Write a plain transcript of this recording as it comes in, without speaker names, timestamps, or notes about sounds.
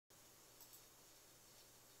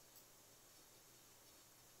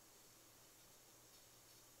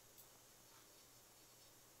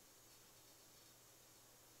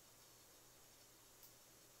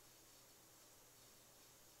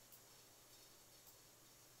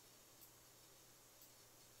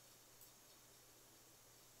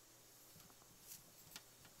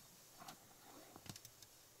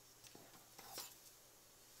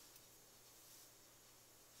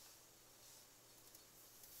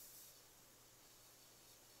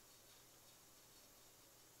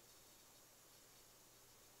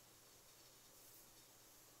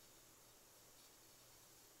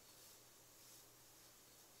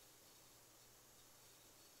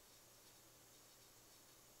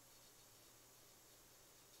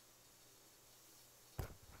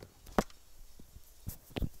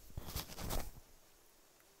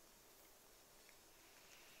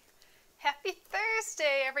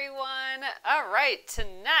Thursday, everyone. All right,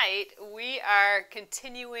 tonight we are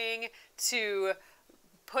continuing to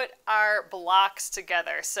put our blocks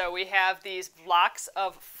together. So we have these blocks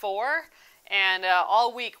of 4, and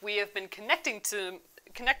all week we have been connecting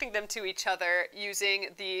them to each other using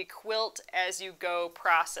the quilt as you go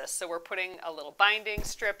process. So we're putting a little binding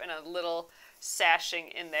strip and a little sashing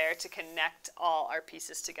in there to connect all our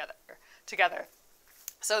pieces together.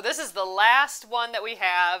 So this is the last one that we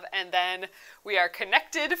have, and then we are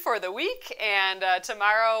connected for the week, and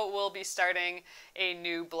tomorrow we'll be starting a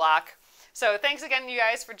new block. So thanks again, you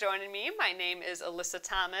guys, for joining me. My name is Alyssa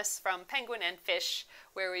Thomas from Penguin and Fish,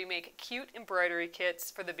 where we make cute embroidery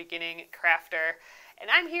kits for the beginning crafter. And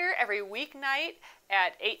I'm here every weeknight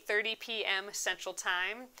at 8:30 p.m. Central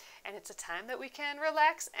Time, and it's a time that we can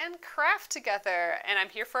relax and craft together. And I'm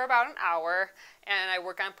here for about an hour, and I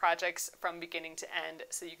work on projects from beginning to end,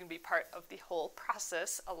 so you can be part of the whole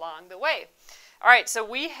process along the way. All right, so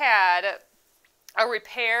we had a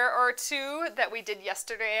repair or two that we did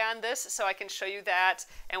yesterday on this, so I can show you that.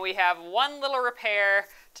 And we have one little repair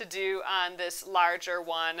to do on this larger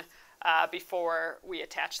one before we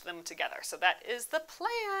attach them together. So that is the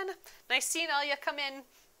plan. Nice seeing all you come in.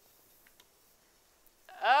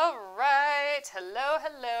 All right,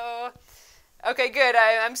 hello. Okay, good.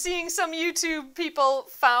 I'm seeing some YouTube people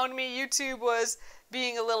found me. YouTube was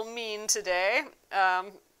being a little mean today,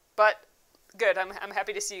 but good. I'm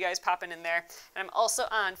happy to see you guys popping in there. And I'm also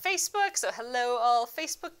on Facebook, so hello all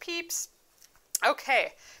Facebook peeps.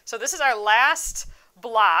 Okay, so this is our last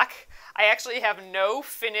block. I actually have no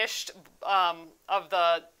finished of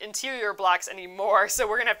the interior blocks anymore, so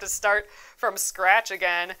we're gonna have to start from scratch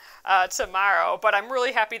again tomorrow. But I'm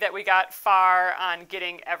really happy that we got far on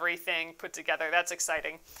getting everything put together. That's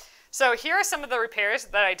exciting. So here are some of the repairs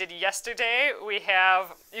that I did yesterday. We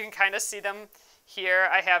have, you can kind of see them here.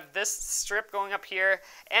 I have this strip going up here,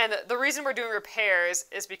 and the reason we're doing repairs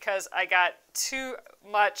is because I got too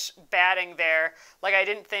much batting there. Like, I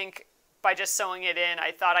didn't think by just sewing it in,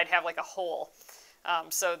 I thought I'd have like a hole.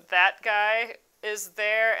 So that guy is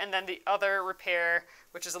there, and then the other repair,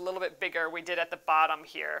 which is a little bit bigger, we did at the bottom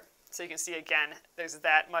here. So you can see again, there's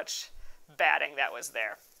that much batting that was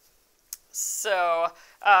there. So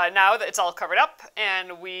now that it's all covered up,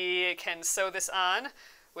 and we can sew this on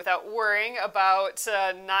without worrying about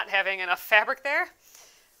not having enough fabric there.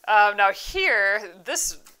 Now here,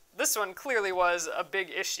 this one clearly was a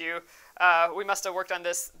big issue. We must have worked on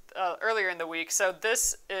this earlier in the week. So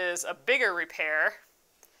this is a bigger repair.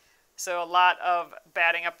 So a lot of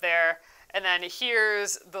batting up there. And then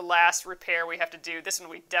here's the last repair we have to do. This one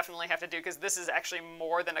we definitely have to do because this is actually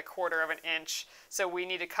more than 1/4 of an inch. So we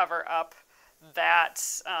need to cover up that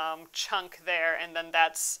chunk there, and then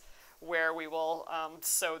that's where we will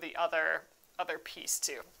sew the other piece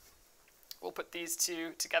too. We'll put these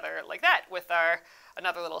two together like that with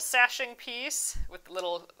another little sashing piece with the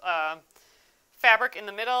little fabric in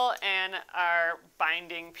the middle and our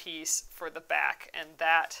binding piece for the back. And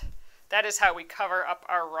that is how we cover up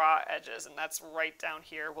our raw edges, and that's right down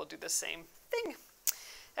here. We'll do the same thing.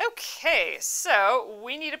 Okay, so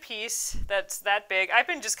we need a piece that's that big. I've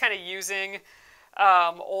been just kind of using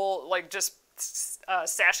old, like just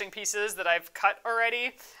sashing pieces that I've cut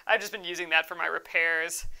already. I've just been using that for my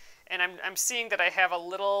repairs. And I'm seeing that I have a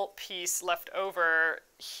little piece left over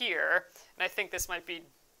here, and I think this might be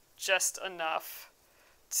just enough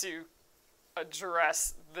to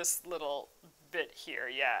address this little bit here.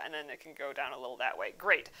 Yeah, and then it can go down a little that way.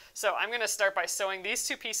 Great. So I'm going to start by sewing these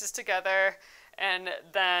two pieces together, and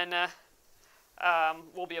then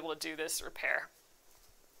we'll be able to do this repair.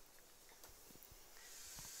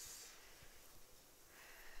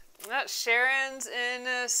 Sharon's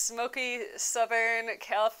in smoky Southern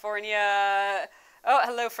California. Oh,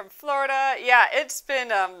 hello from Florida. Yeah, it's been,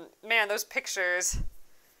 man, those pictures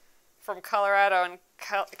from Colorado and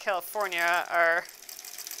California are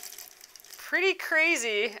pretty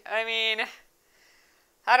crazy. I mean,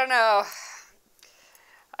 I don't know.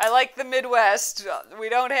 I like the Midwest. We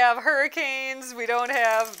don't have hurricanes. We don't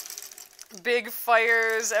have big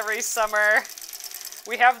fires every summer.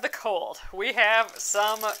 We have the cold. We have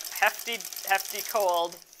some hefty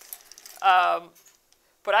cold.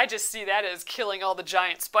 But I just see that as killing all the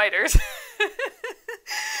giant spiders.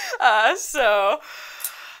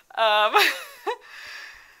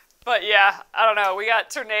 But yeah, I don't know. We got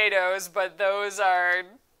tornadoes, but those are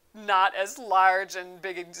not as large and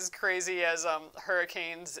big and as crazy as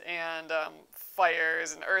hurricanes and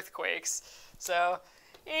fires and earthquakes. So,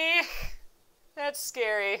 that's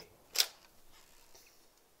scary.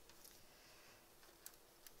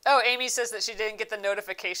 Oh, Amy says that she didn't get the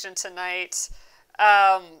notification tonight.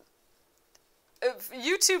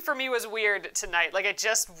 YouTube for me was weird tonight. Like, I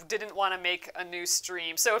just didn't want to make a new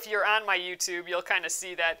stream. So if you're on my YouTube, you'll kind of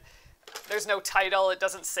see that there's no title. It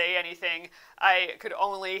doesn't say anything. I could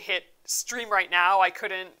only hit stream right now. I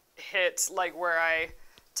couldn't hit like where I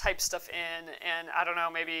type stuff in, and I don't know,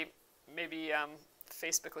 maybe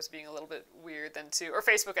Facebook was being a little bit weird then too. Or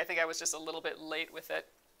Facebook, I think I was just a little bit late with it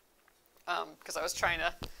because I was trying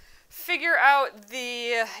to figure out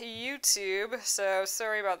the YouTube. So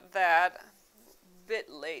sorry about that. Bit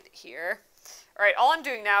late here. All right, all I'm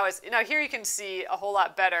doing now is, now here you can see a whole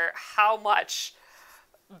lot better how much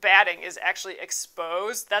batting is actually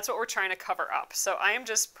exposed. That's what we're trying to cover up. So I am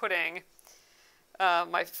just putting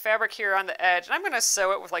my fabric here on the edge, and I'm going to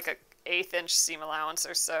sew it with like a 1/8 inch seam allowance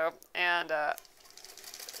or so, and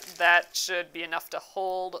that should be enough to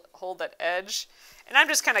hold that edge. And I'm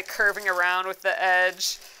just kind of curving around with the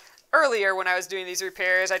edge. Earlier when I was doing these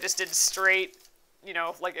repairs, I just did straight, you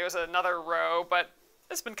know, like it was another row, but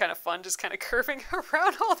it's been kind of fun just kind of curving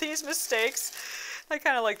around all these mistakes. I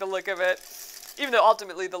kind of like the look of it, even though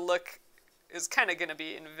ultimately the look is kind of going to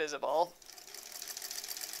be invisible.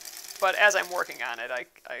 But as I'm working on it,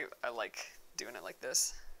 I like doing it like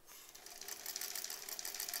this.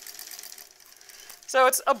 So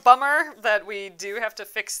it's a bummer that we do have to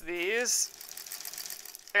fix these.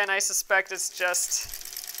 And I suspect it's just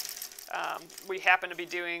we happen to be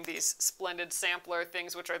doing these Splendid Sampler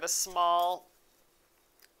things, which are the small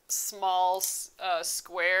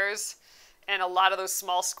squares. And a lot of those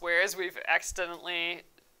small squares we've accidentally,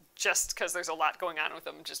 just because there's a lot going on with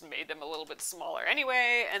them, just made them a little bit smaller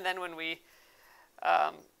anyway. And then when we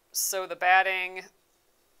sew the batting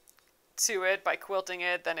to it by quilting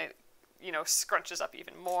it, then it, you know, scrunches up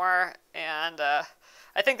even more. And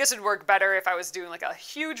I think this would work better if I was doing like a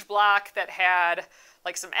huge block that had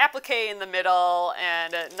like some applique in the middle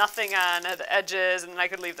and nothing on the edges, and I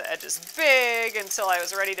could leave the edges big until I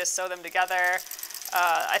was ready to sew them together.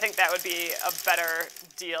 I think that would be a better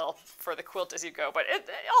deal for the quilt as you go. But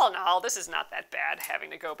all in all, this is not that bad, having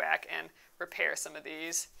to go back and repair some of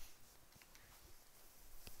these.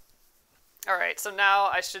 All right, so now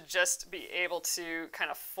I should just be able to kind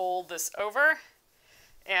of fold this over,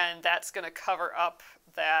 and that's going to cover up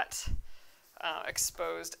that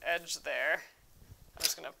exposed edge there. I'm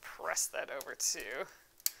just going to press that over too.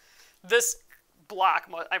 This block,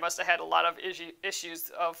 I must have had a lot of issues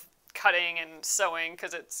of cutting and sewing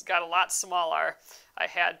because it's got a lot smaller. I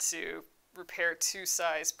had to repair two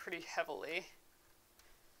sides pretty heavily.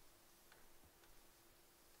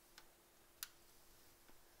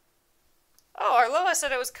 Oh, Arloa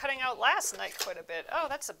said it was cutting out last night quite a bit. Oh,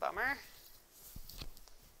 that's a bummer.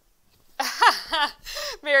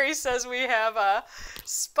 Mary says we have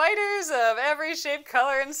spiders of every shape,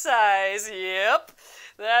 color, and size. Yep.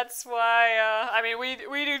 That's why, I mean,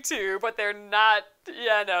 we do too, but they're not,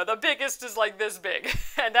 yeah, no, the biggest is like this big,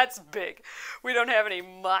 and that's big. We don't have any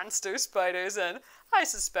monster spiders, and I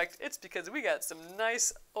suspect it's because we got some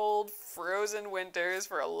nice old frozen winters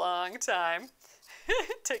for a long time,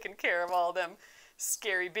 taking care of all them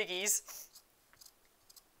scary biggies.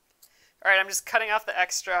 All right, I'm just cutting off the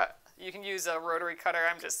extra. You can use a rotary cutter.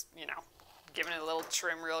 I'm just, you know, giving it a little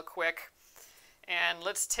trim real quick. And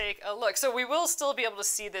let's take a look. So we will still be able to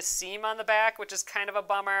see this seam on the back, which is kind of a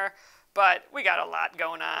bummer, but we got a lot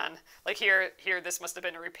going on. Like here, this must have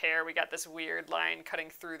been a repair. We got this weird line cutting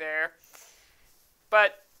through there.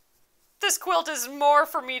 But this quilt is more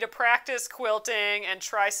for me to practice quilting and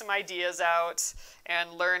try some ideas out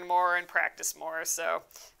and learn more and practice more. So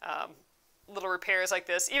little repairs like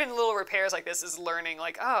this, even little repairs like this is learning,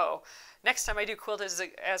 like, oh, next time I do quilt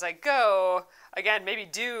as I go, again, maybe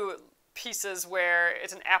do pieces where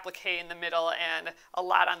it's an applique in the middle and a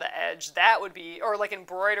lot on the edge. That would be, or like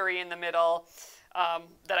embroidery in the middle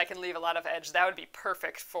that I can leave a lot of edge. That would be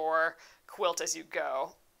perfect for quilt as you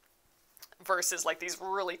go versus like these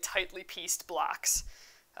really tightly pieced blocks.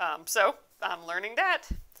 So I'm learning that.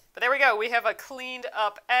 But there we go. We have a cleaned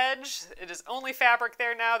up edge. It is only fabric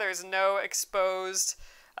there now. There's no exposed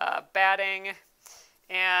batting.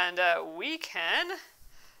 And we can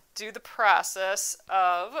do the process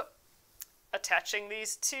of attaching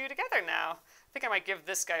these two together now. I think I might give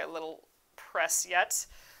this guy a little press yet.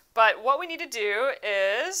 But what we need to do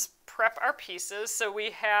is prep our pieces. So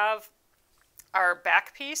we have our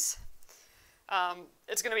back piece.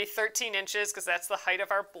 It's going to be 13 inches because that's the height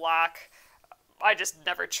of our block. I just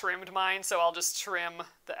never trimmed mine, so I'll just trim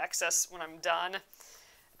the excess when I'm done.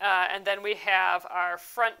 And then we have our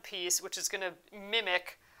front piece, which is going to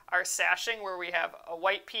mimic our sashing, where we have a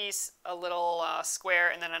white piece, a little square,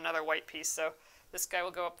 and then another white piece. So this guy will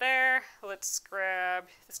go up there. Let's grab,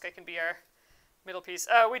 this guy can be our Middle piece.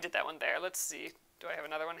 Oh, we did that one there. Let's see. Do I have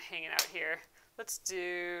another one hanging out here? Let's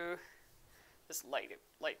do this light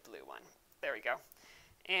blue one. There we go.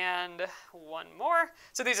 And one more.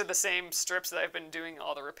 So these are the same strips that I've been doing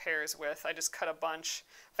all the repairs with. I just cut a bunch.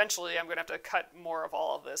 Eventually I'm going to have to cut more of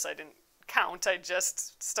all of this. I didn't count. I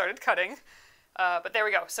just started cutting. But there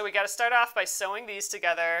we go. So we got to start off by sewing these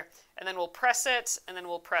together, and then we'll press it, and then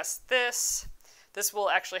we'll press this. This will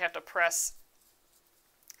actually have to press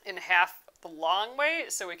in half the long way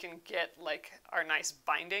so we can get like our nice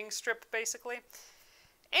binding strip basically.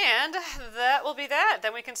 And that will be that.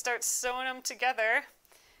 Then we can start sewing them together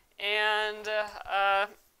and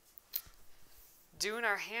doing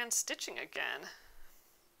our hand stitching again.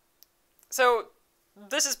 So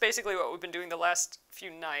this is basically what we've been doing the last few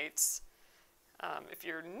nights. If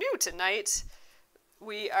you're new tonight,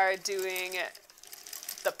 we are doing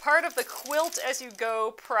the part of the quilt as you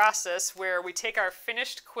go process where we take our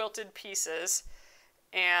finished quilted pieces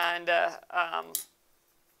and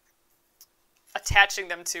attaching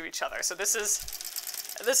them to each other. So this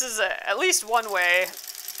is at least one way.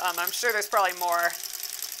 I'm sure there's probably more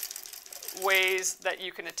ways that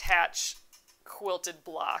you can attach quilted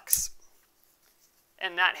blocks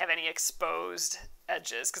and not have any exposed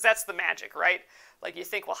edges, because that's the magic, right? Like you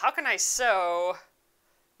think, well, how can I sew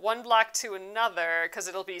one block to another, because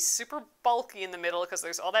it'll be super bulky in the middle because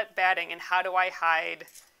there's all that batting, and how do I hide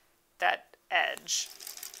that edge?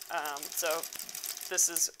 So this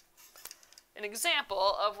is an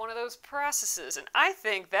example of one of those processes, and I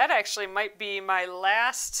think that actually might be my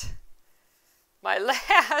last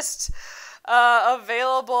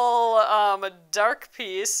available dark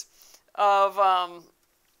piece of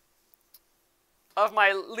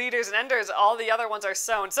my leaders and enders. All the other ones are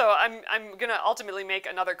sewn. So I'm gonna ultimately make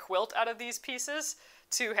another quilt out of these pieces,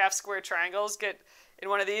 2 half square triangles, get in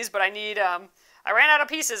one of these, but I need, I ran out of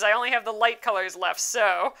pieces. I only have the light colors left,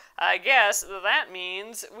 so I guess that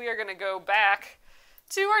means we are gonna go back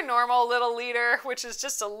to our normal little leader, which is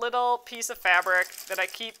just a little piece of fabric that I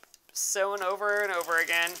keep sewing over and over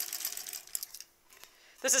again.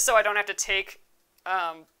 This is so I don't have to take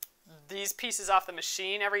these pieces off the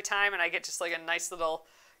machine every time, and I get just like a nice little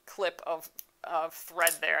clip of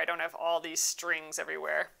thread there. I don't have all these strings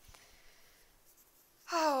everywhere.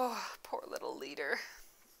 Oh, poor little leader.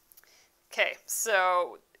 Okay,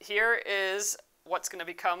 so here is what's going to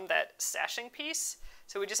become that sashing piece.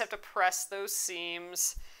 So we just have to press those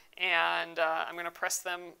seams, and I'm going to press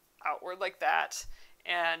them outward like that,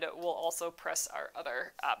 and we'll also press our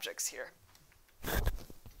other objects here.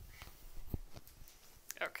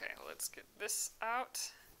 Okay, let's get this out.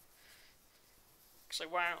 Actually,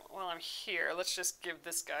 while I'm here, let's just give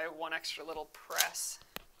this guy one extra little press.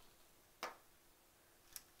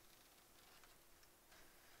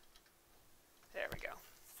 There we go.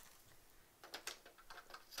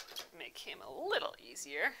 Make him a little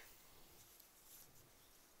easier.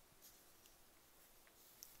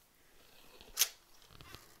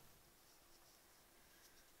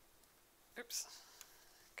 Oops.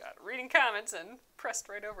 Got reading comments and pressed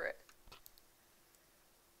right over it.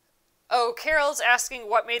 Oh, Carol's asking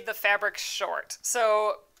what made the fabric short.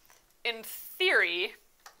 So, in theory,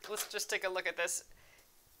 let's just take a look at this.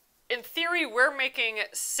 In theory, we're making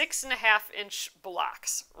 6.5-inch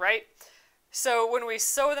blocks, right? So when we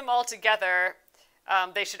sew them all together,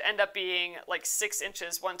 they should end up being like 6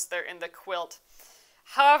 inches once they're in the quilt.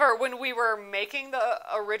 However, when we were making the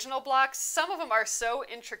original blocks, some of them are so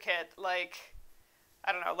intricate, like,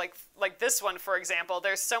 I don't know, like this one, for example.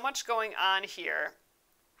 There's so much going on here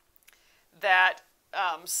that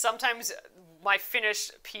sometimes my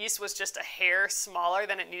finished piece was just a hair smaller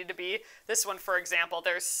than it needed to be. This one, for example,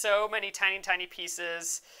 there's so many tiny, tiny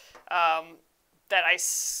pieces that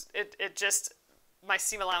my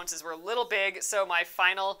seam allowances were a little big, so my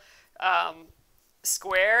final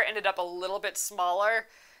square ended up a little bit smaller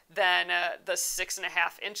than the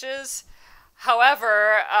 6.5 inches.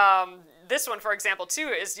 However, this one, for example, too,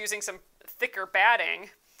 is using some thicker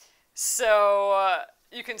batting. So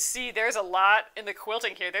you can see there's a lot in the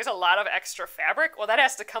quilting here. There's a lot of extra fabric. Well, that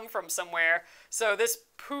has to come from somewhere. So this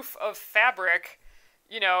poof of fabric,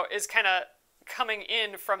 you know, is kind of coming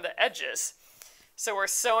in from the edges. So we're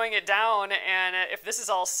sewing it down, and if this is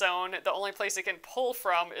all sewn, the only place it can pull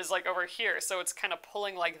from is like over here. So it's kind of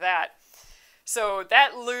pulling like that. So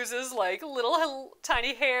that loses like little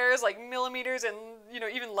tiny hairs, like millimeters, and you know,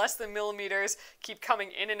 even less than millimeters keep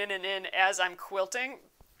coming in and in and in as I'm quilting.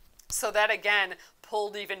 So that again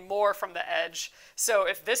pulled even more from the edge. So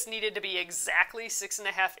if this needed to be exactly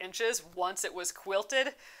 6.5 inches once it was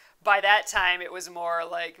quilted, by that time it was more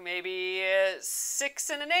like maybe 6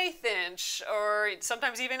 1/8 inch, or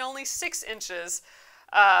sometimes even only 6 inches.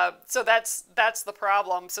 So that's the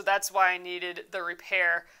problem. So that's why I needed the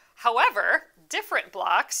repair. However, different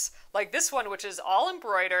blocks, like this one, which is all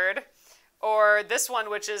embroidered, or this one,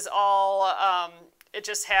 which is all, it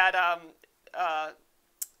just had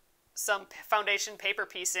some foundation paper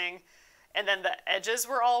piecing, and then the edges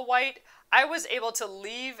were all white, I was able to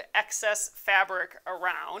leave excess fabric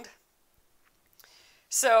around.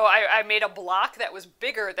 So I made a block that was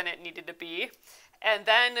bigger than it needed to be. And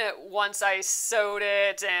then once I sewed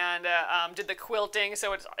it and did the quilting,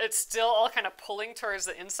 so it's still all kind of pulling towards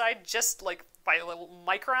the inside, just like by little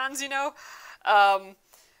microns, you know.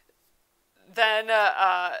 Then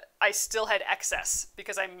I still had excess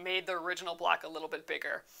because I made the original block a little bit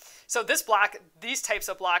bigger. So this block, these types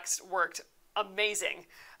of blocks worked amazing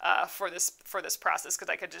for this process, because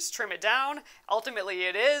I could just trim it down. Ultimately,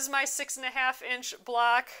 it is my 6 1/2 inch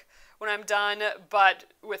block when I'm done,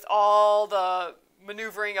 but with all the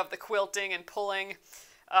maneuvering of the quilting and pulling,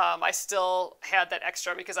 I still had that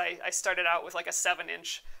extra because I started out with like a 7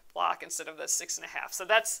 inch block instead of the 6 1/2. So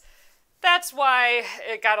that's why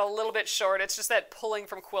it got a little bit short. It's just that pulling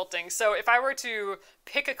from quilting. So if I were to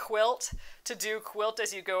pick a quilt to do quilt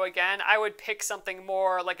as you go again, I would pick something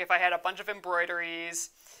more like if I had a bunch of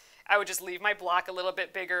embroideries, I would just leave my block a little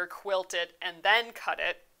bit bigger, quilt it, and then cut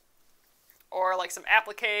it. Or like some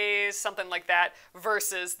appliques, something like that,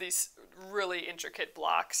 versus these really intricate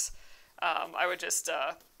blocks. I would just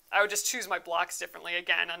choose my blocks differently.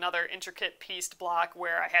 Again, another intricate pieced block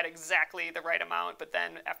where I had exactly the right amount, but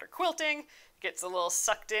then after quilting, it gets a little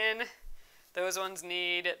sucked in. Those ones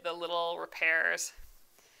need the little repairs.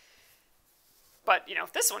 But, you know,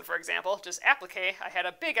 this one, for example, just applique, I had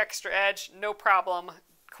a big extra edge, no problem,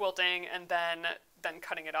 quilting, and then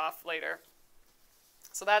cutting it off later.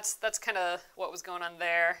 So that's kind of what was going on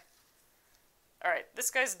there. All right, this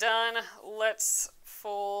guy's done. Let's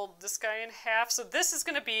fold this guy in half. So this is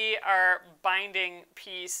going to be our binding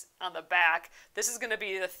piece on the back. This is going to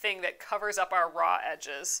be the thing that covers up our raw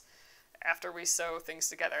edges after we sew things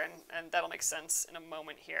together, and that'll make sense in a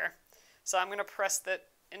moment here. So I'm going to press that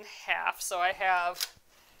in half. So I have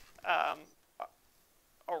a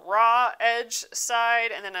raw edge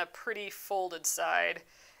side and then a pretty folded side.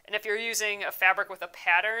 And if you're using a fabric with a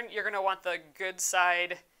pattern, you're going to want the good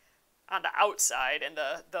side on the outside and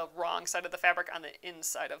the wrong side of the fabric on the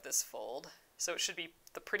inside of this fold. So it should be,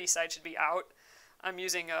 the pretty side should be out. I'm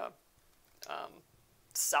using a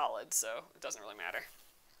solid, so it doesn't really matter.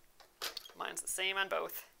 Mine's the same on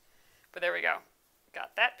both. But there we go.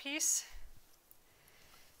 Got that piece.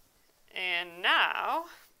 And now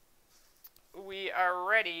we are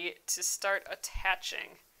ready to start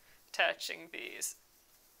attaching these.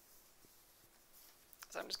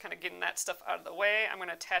 So I'm just kind of getting that stuff out of the way. I'm going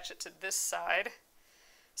to attach it to this side.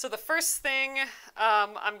 So the first thing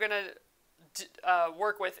I'm going to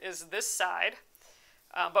work with is this side.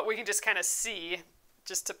 But we can just kind of see,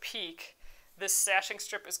 just to peek, this sashing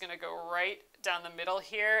strip is going to go right down the middle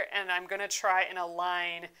here. And I'm going to try and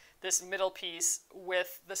align this middle piece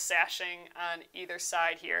with the sashing on either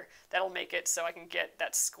side here. That'll make it so I can get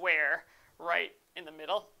that square right in the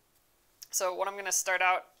middle. So what I'm going to start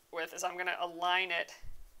out with is I'm going to align it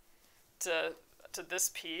to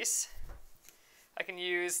this piece. I can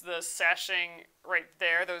use the sashing right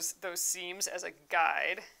there, those seams, as a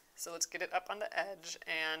guide. So let's get it up on the edge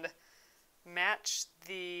and match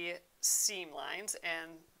the seam lines,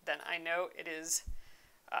 and then I know it is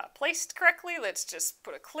placed correctly. Let's just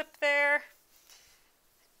put a clip there.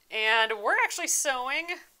 And we're actually sewing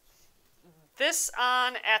this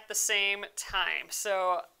on at the same time.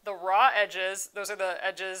 So the raw edges, those are the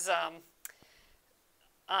edges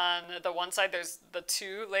on the one side, there's the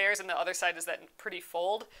 2 layers, and the other side is that pretty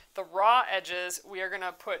fold. The raw edges we are going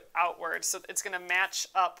to put outwards, so it's going to match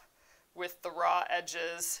up with the raw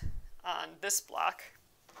edges on this block,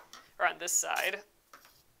 or on this side.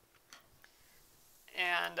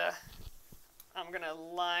 And I'm going to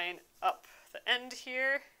line up the end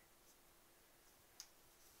here.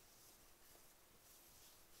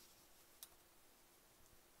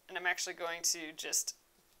 And I'm actually going to just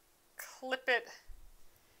clip it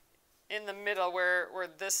in the middle where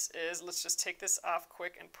this is. Let's just take this off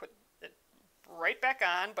quick and put it right back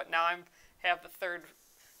on. But now I have the 3rd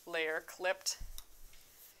layer clipped.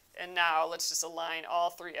 And now let's just align all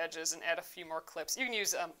 3 edges and add a few more clips. You can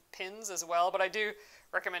use pins as well, but I do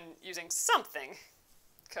recommend using something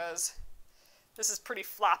because this is pretty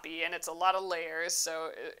floppy and it's a lot of layers,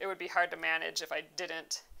 so it would be hard to manage if I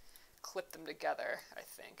didn't clip them together, I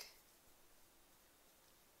think.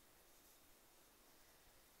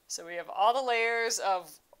 So we have all the layers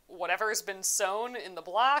of whatever's been sewn in the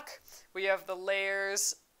block. We have the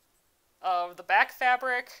layers of the back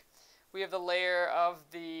fabric. We have the layer of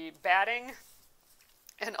the batting.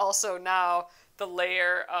 And also now the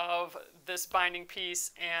layer of this binding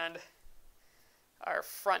piece and our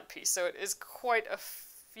front piece. So it is quite a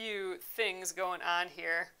few things going on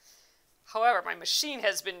here. However, my machine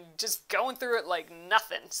has been just going through it like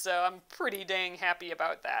nothing, so I'm pretty dang happy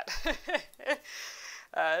about that.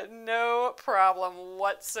 No problem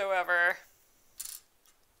whatsoever.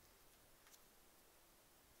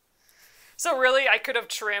 So really, I could have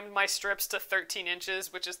trimmed my strips to 13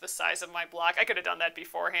 inches, which is the size of my block. I could have done that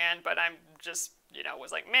beforehand, but I'm just,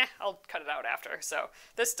 was like, meh, I'll cut it out after. So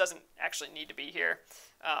this doesn't actually need to be here.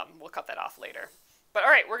 We'll cut that off later. But all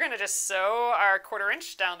right, we're going to just sew our 1/4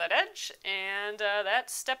 inch down that edge, and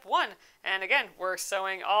that's step 1. And again, we're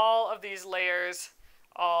sewing all of these layers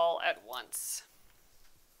all at once.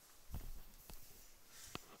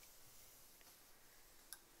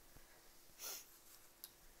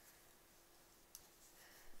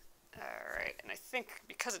 All right, and I think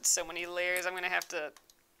because it's so many layers, I'm going to have to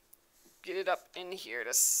get it up in here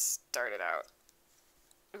to start it out.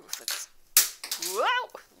 Ooh, whoa!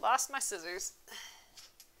 Lost my scissors.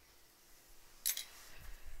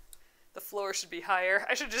 The floor should be higher.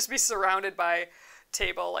 I should just be surrounded by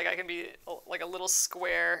table. Like I can be like a little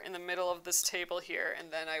square in the middle of this table here,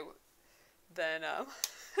 and then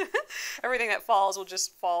everything that falls will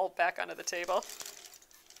just fall back onto the table.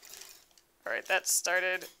 All right, that's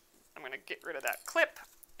started. I'm gonna get rid of that clip,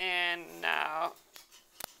 and now,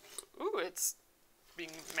 ooh, it's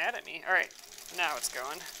being mad at me. All right, now it's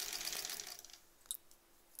going.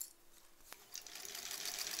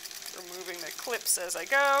 Removing the clips as I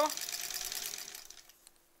go.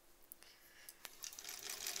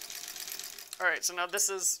 All right, so now this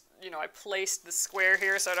is, I placed the square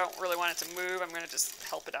here, so I don't really want it to move. I'm going to just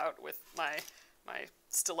help it out with my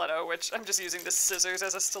stiletto, which I'm just using the scissors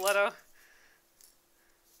as a stiletto.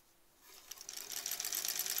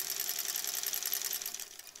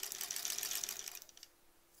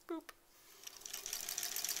 Boop.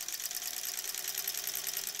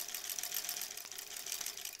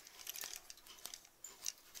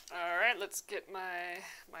 All right, let's get my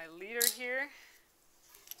leader here.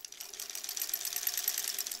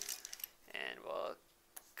 And we'll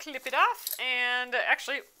clip it off, and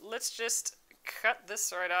actually, let's just cut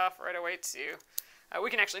this right off right away too. We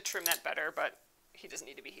can actually trim that better, but he doesn't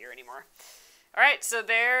need to be here anymore. All right, so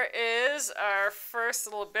there is our first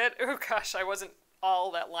little bit. Oh gosh, I wasn't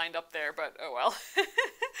all that lined up there, but oh well.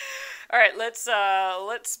 All right,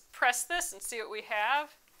 let's press this and see what we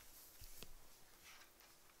have.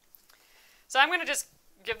 So I'm going to just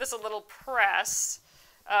give this a little press,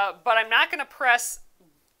 but I'm not going to press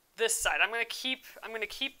this side. I'm going to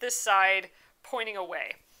keep this side pointing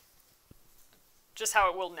away. Just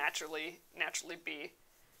how it will naturally be.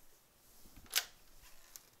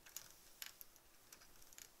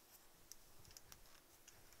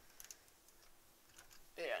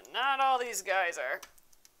 Yeah, not all these guys are.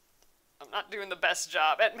 I'm not doing the best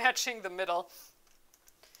job at matching the middle.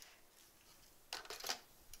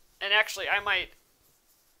 And actually, I might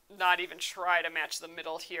not even try to match the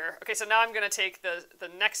middle here. Okay, so now I'm going to take the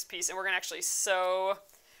next piece, and we're going to actually sew.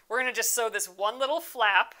 We're going to just sew this one little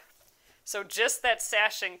flap. So just that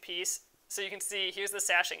sashing piece. So you can see here's the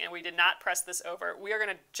sashing, and we did not press this over. We are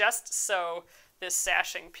going to just sew this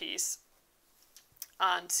sashing piece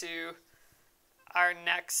onto our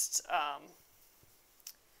next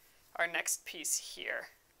piece here.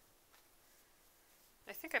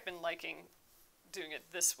 I think I've been liking doing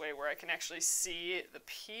it this way where I can actually see the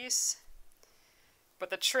piece. But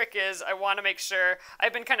the trick is I want to make sure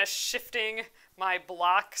I've been kind of shifting my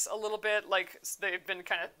blocks a little bit, like they've been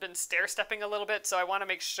kind of stair-stepping a little bit, so I want to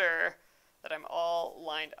make sure that I'm all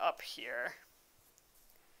lined up here.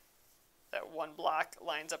 That one block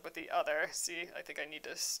lines up with the other. See, I think I need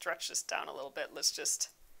to stretch this down a little bit. Let's just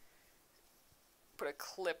put a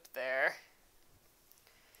clip there.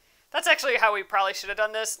 That's actually how we probably should have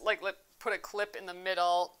done this. Like, put a clip in the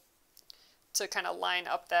middle to kind of line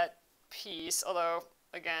up that piece, although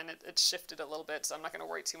again it shifted a little bit, so I'm not going to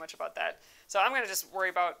worry too much about that. So I'm going to just worry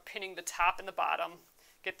about pinning the top and the bottom,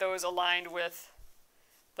 get those aligned with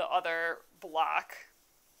the other block.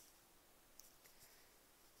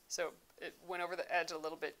 So it went over the edge a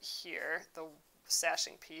little bit here, the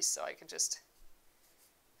sashing piece, so I can just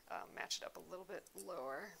match it up a little bit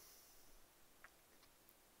lower.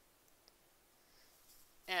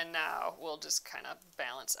 And now we'll just kind of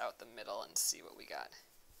balance out the middle and see what we got.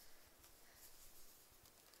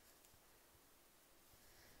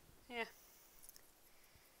 Yeah.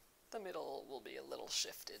 The middle will be a little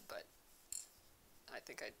shifted, but I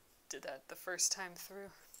think I did that the first time through.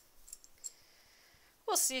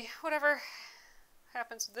 We'll see. Whatever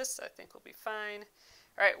happens with this, I think we'll be fine.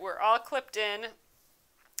 All right, we're all clipped in.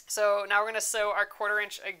 So now we're going to sew our 1/4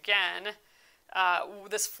 inch again.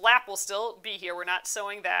 This flap will still be here. We're not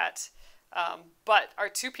sewing that. But our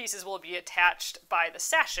 2 pieces will be attached by the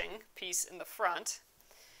sashing piece in the front.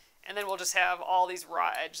 And then we'll just have all these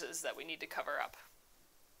raw edges that we need to cover up.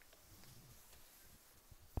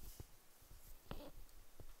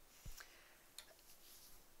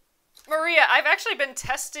 Maria, I've actually been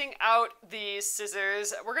testing out these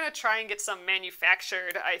scissors. We're going to try and get some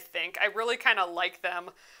manufactured, I think. I really kind of like them.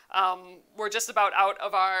 We're just about out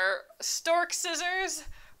of our Stork scissors.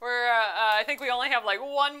 I think we only have like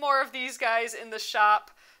 1 more of these guys in the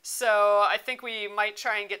shop. So I think we might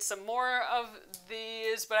try and get some more of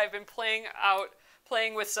these, but I've been playing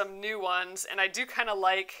with some new ones, and I do kind of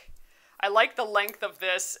like, I like the length of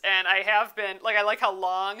this, and I have been, like, I like how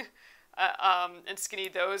long and skinny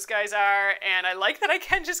those guys are, and I like that I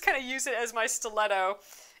can just kind of use it as my stiletto,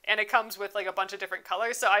 and it comes with like a bunch of different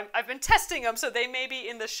colors. So I've been testing them, so they may be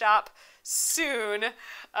in the shop soon,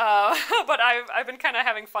 but I've been kind of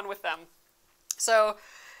having fun with them. So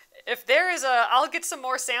if there is I'll get some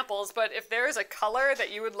more samples, but if there is a color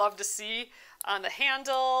that you would love to see on the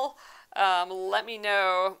handle, let me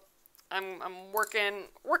know. I'm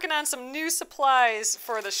working on some new supplies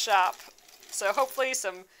for the shop, so hopefully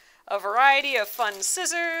a variety of fun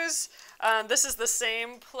scissors. This is the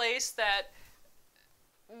same place that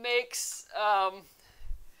makes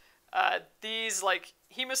these like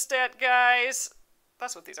hemostat guys.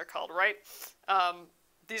 That's what these are called, right?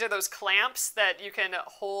 These are those clamps that you can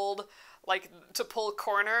hold like to pull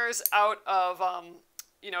corners out of,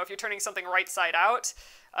 you know, if you're turning something right side out,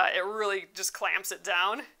 it really just clamps it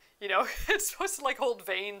down. You know, it's supposed to like hold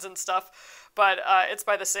veins and stuff, but it's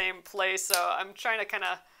by the same place. So I'm trying to kind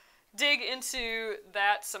of dig into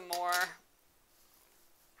that some more.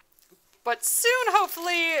 But soon,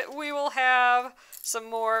 hopefully, we will have some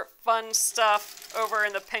more fun stuff over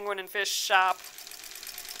in the Penguin and Fish shop.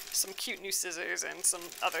 Some cute new scissors and some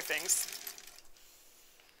other things.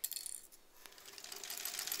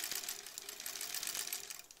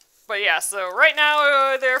 But yeah, so right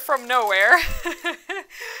now they're from nowhere.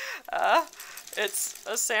 It's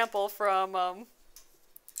a sample from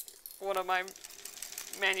one of my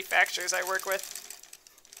manufacturers I work with.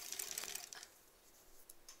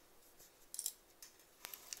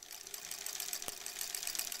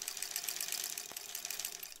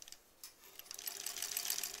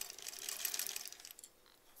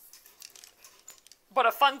 But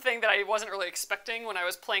a fun thing that I wasn't really expecting when I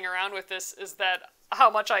was playing around with this is that how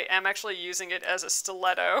much I am actually using it as a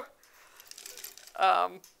stiletto.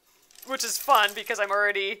 Which is fun because I'm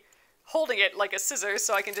already holding it like a scissor,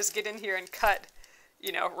 so I can just get in here and cut,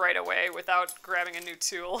 you know, right away without grabbing a new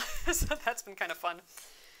tool. So that's been kind of fun.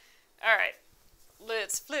 All right,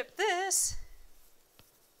 let's flip this.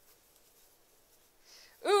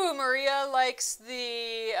 Ooh, Maria likes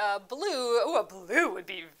the blue. Ooh, a blue would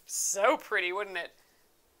be so pretty, wouldn't it?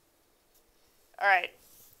 All right.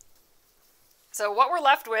 So what we're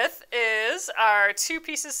left with is our 2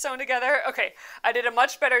 pieces sewn together. Okay, I did a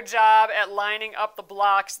much better job at lining up the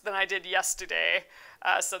blocks than I did yesterday,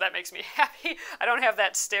 so that makes me happy. I don't have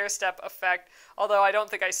that stair-step effect, although I don't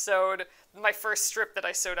think I sewed my first strip that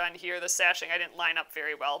I sewed on here, the sashing, I didn't line up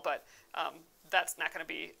very well, but that's not going to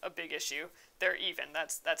be a big issue. They're even.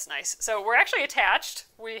 That's nice. So we're actually attached.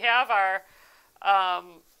 We have our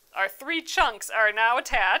 3 chunks are now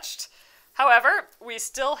attached. However, we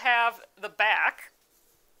still have the back,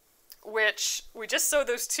 which we just sewed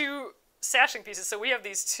those 2 sashing pieces. So we have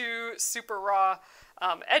these 2 super raw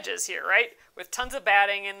edges here, right? With tons of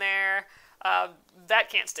batting in there. That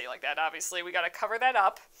can't stay like that, obviously. We got to cover that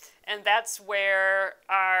up. And that's where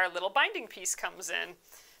our little binding piece comes in.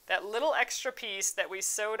 That little extra piece that we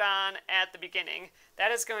sewed on at the beginning,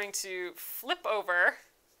 that is going to flip over.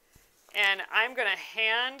 And I'm going to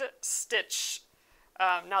hand stitch.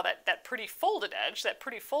 Now that pretty folded edge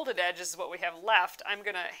is what we have left. I'm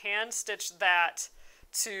going to hand stitch that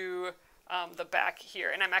to the back here.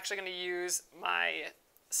 And I'm actually going to use my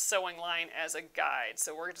sewing line as a guide.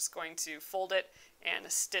 So we're just going to fold it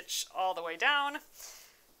and stitch all the way down.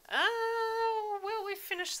 Will we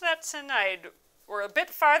finish that tonight? We're a bit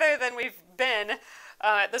farther than we've been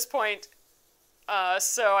at this point.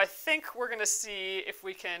 So I think we're going to see if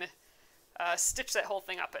we can stitch that whole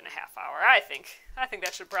thing up in a half hour. I think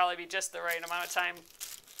that should probably be just the right amount of time.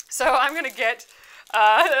 So I'm gonna get,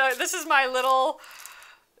 this is my little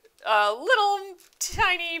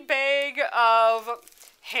tiny bag of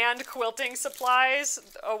hand quilting supplies.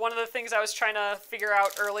 One of the things I was trying to figure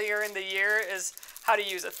out earlier in the year is how to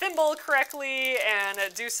use a thimble correctly and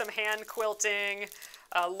do some hand quilting,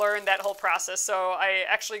 learn that whole process. So I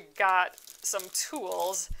actually got some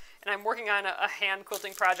tools, and I'm working on a hand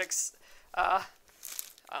quilting project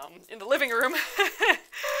in the living room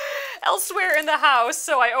elsewhere in the house.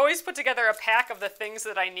 So I always put together a pack of the things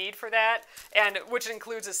that I need for that, and which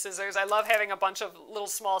includes the scissors. I love having a bunch of little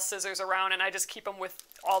small scissors around, and I just keep them with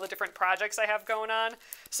all the different projects I have going on.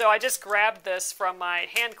 So I just grabbed this from my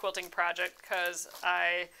hand quilting project because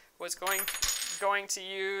I was going to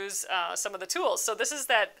use some of the tools. So this is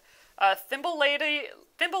that Thimble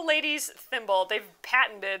Lady's thimble. They've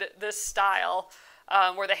patented this style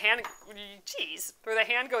where the hand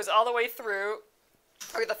goes all the way through,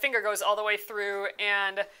 or the finger goes all the way through,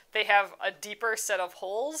 and they have a deeper set of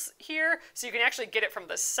holes here, so you can actually get it from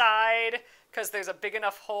the side because there's a big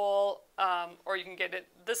enough hole, or you can get it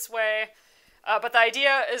this way. But the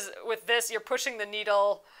idea is with this, you're pushing the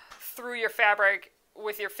needle through your fabric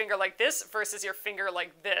with your finger like this versus your finger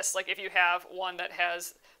like this, like if you have one that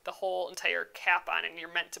has the whole entire cap on and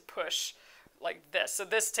you're meant to push like this. So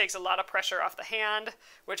this takes a lot of pressure off the hand,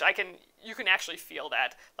 which you can actually feel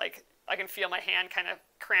that. Like I can feel my hand kind of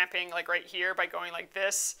cramping like right here by going like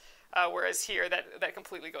this, whereas here that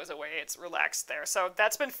completely goes away. It's relaxed there. So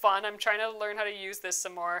that's been fun. I'm trying to learn how to use this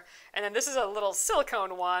some more. And then this is a little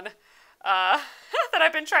silicone one that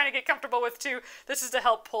I've been trying to get comfortable with too. This is to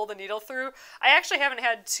help pull the needle through. I actually haven't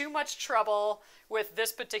had too much trouble with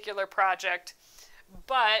this particular project,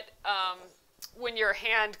 but when you're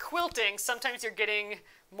hand quilting, sometimes you're getting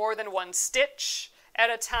more than one stitch at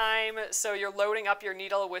a time, so you're loading up your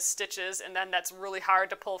needle with stitches, and then that's really hard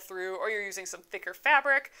to pull through, or you're using some thicker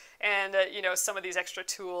fabric, and you know, some of these extra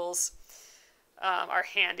tools are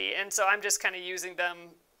handy, and so I'm just kind of using them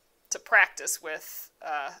to practice with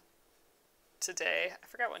today. I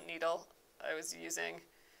forgot what needle I was using.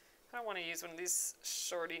 I don't want to use one of these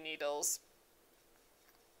shorty needles,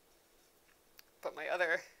 but my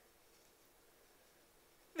other...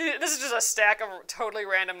 This is just a stack of totally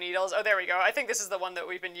random needles. Oh, there we go. I think this is the one that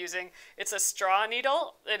we've been using. It's a straw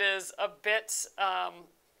needle. It is a bit,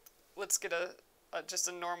 let's get just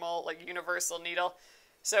a normal, like, universal needle.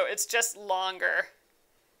 So it's just longer.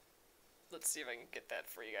 Let's see if I can get that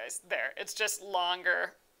for you guys. There. It's just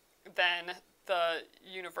longer than the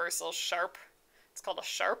universal sharp. It's called a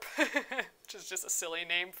sharp, which is just a silly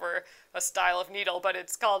name for a style of needle, but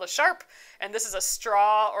it's called a sharp, and this is a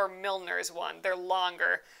straw or Milner's one. They're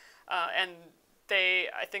longer, and they,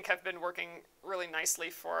 I think, have been working really nicely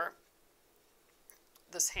for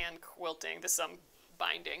this hand quilting, this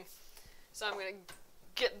binding. So I'm going to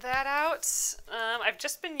get that out. I've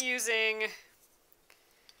just been using...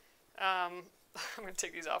 I'm going to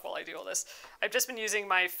take these off while I do all this. I've just been using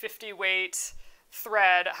my 50 weight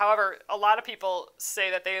thread. However, a lot of people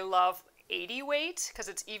say that they love 80 weight because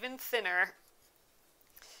it's even thinner.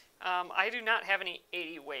 I do not have any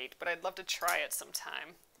 80 weight, but I'd love to try it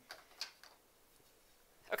sometime.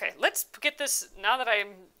 Okay, let's get this, now that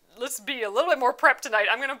let's be a little bit more prepped tonight.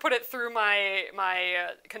 I'm going to put it through my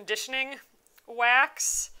conditioning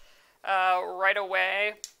wax right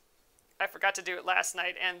away. I forgot to do it last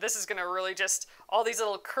night, and this is going to really just, all these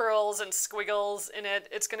little curls and squiggles in it,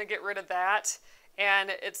 it's going to get rid of that.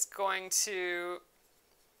 And it's going to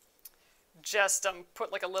just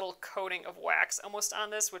put like a little coating of wax almost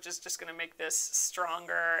on this, which is just going to make this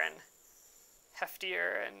stronger and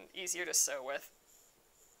heftier and easier to sew with.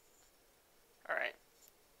 All right.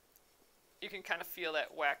 You can kind of feel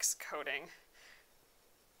that wax coating.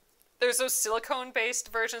 There's those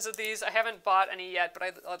silicone-based versions of these. I haven't bought any yet, but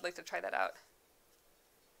I'd like to try that out.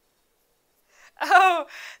 Oh,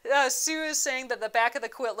 Sue is saying that the back of the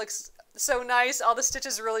quilt looks so nice. All the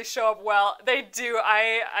stitches really show up well. They do.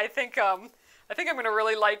 I think I'm going to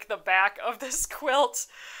really like the back of this quilt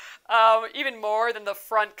even more than the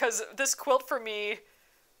front, because this quilt for me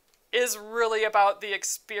is really about the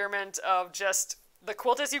experiment of just the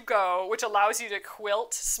quilt as you go, which allows you to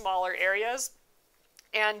quilt smaller areas,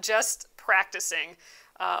 and just practicing.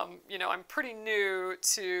 You know, I'm pretty new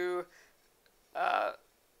to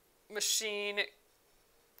machine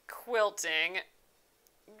quilting.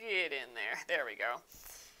 Get in there. There we go.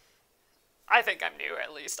 I think I'm new,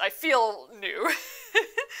 at least. I feel new.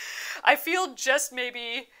 I feel just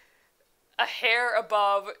maybe a hair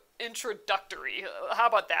above introductory. How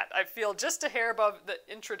about that? I feel just a hair above the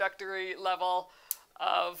introductory level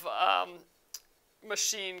of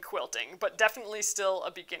machine quilting, but definitely still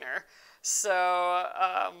a beginner. So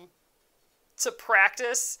to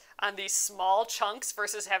practice on these small chunks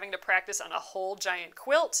versus having to practice on a whole giant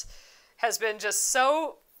quilt has been just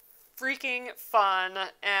so freaking fun,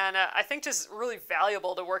 and I think just really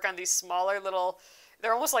valuable to work on these smaller little,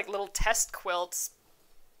 they're almost like little test quilts,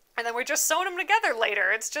 and then we're just sewing them together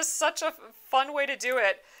later. It's just such a fun way to do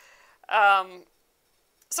it.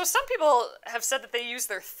 So some people have said that they use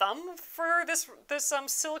their thumb for this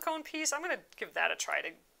silicone piece. I'm gonna give that a try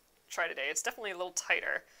today. It's definitely a little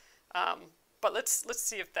tighter, but let's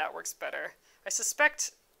see if that works better. I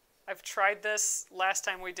suspect I've tried this last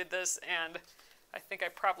time we did this, and I think I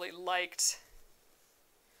probably liked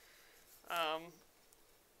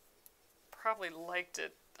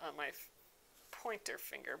it on my pointer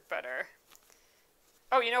finger better.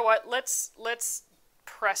 Oh, you know what? Let's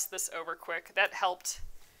press this over quick. That helped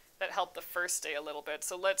the first day a little bit.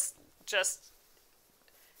 So let's just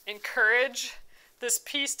encourage this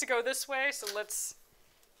piece to go this way. So let's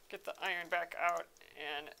get the iron back out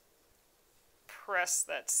and press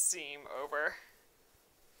that seam over.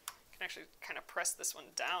 I can actually kind of press this one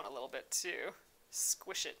down a little bit too.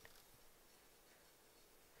 Squish it.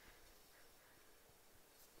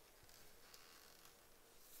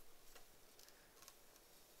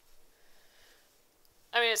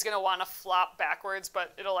 I mean, it's going to want to flop backwards,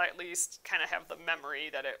 but it'll at least kind of have the memory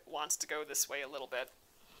that it wants to go this way a little bit.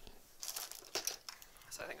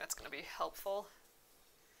 So I think that's going to be helpful.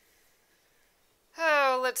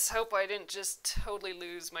 Oh, let's hope I didn't just totally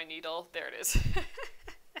lose my needle. There it is.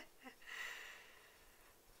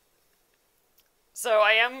 So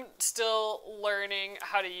I am still learning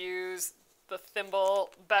how to use the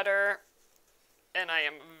thimble better, and I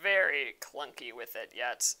am very clunky with it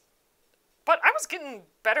yet. But I was getting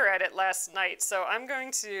better at it last night, so I'm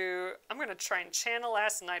going to try and channel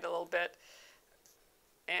last night a little bit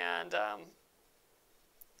and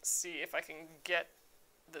see if I can get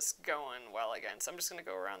this going well again. So I'm just going to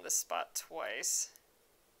go around this spot twice.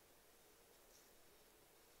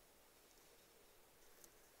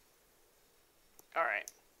 All right.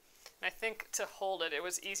 And I think to hold it, it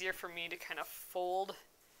was easier for me to kind of fold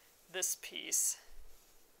this piece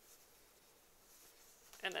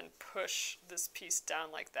and then push this piece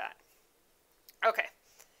down like that. Okay,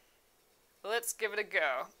 let's give it a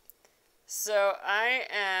go. So I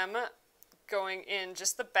am going in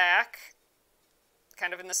just the back,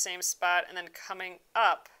 kind of in the same spot, and then coming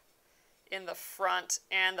up in the front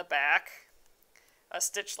and the back, a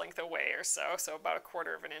stitch length away or so, so about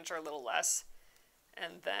 1/4 of an inch or a little less.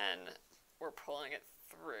 And then we're pulling it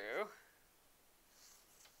through.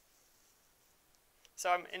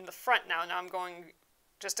 So I'm in the front now. Now I'm going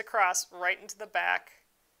just across right into the back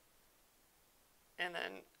and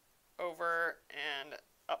then over and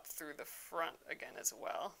up through the front again as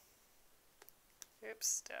well. Oops,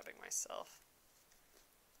 stabbing myself.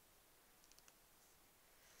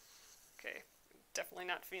 Okay, definitely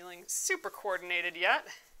not feeling super coordinated yet.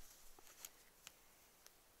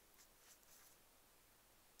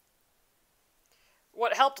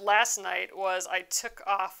 What helped last night was I took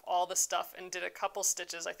off all the stuff and did a couple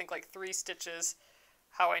stitches, I think like 3 stitches,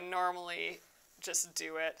 how I normally just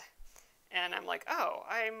do it. And I'm like, oh,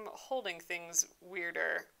 I'm holding things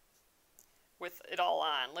weirder with it all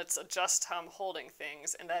on. Let's adjust how I'm holding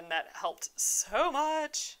things. And then that helped so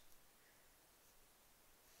much.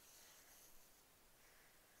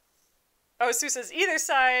 Oh, Sue says either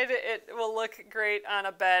side, it will look great on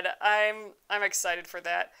a bed. I'm excited for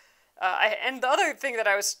that. And the other thing that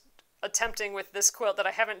I was attempting with this quilt that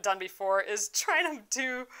I haven't done before is trying to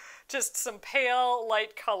do just some pale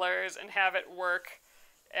light colors and have it work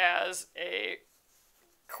as a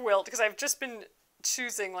quilt, because I've just been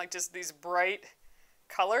choosing like just these bright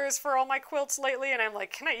colors for all my quilts lately, and I'm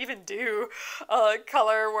like, can I even do a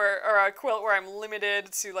color where, or a quilt where I'm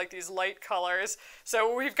limited to like these light colors?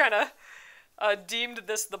 So we've kind of deemed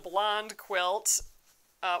this the blonde quilt.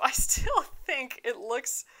 I still think it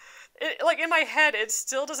looks, like in my head, it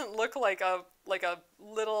still doesn't look like a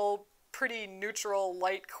little pretty neutral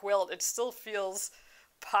light quilt. It still feels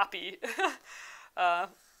poppy,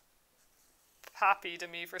 poppy to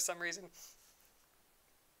me for some reason.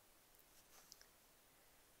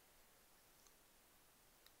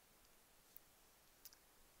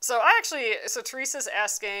 So Teresa's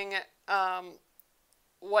asking,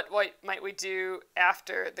 what might we do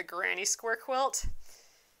after the granny square quilt?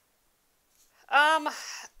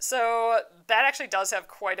 So that actually does have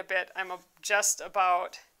quite a bit. I'm just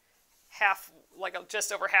about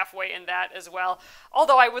just over halfway in that as well.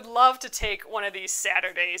 Although I would love to take one of these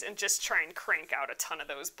Saturdays and just try and crank out a ton of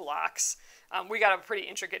those blocks. We got a pretty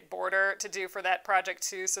intricate border to do for that project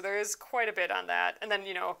too, so there is quite a bit on that. And then,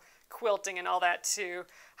 you know, quilting and all that too.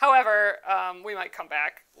 However, we might come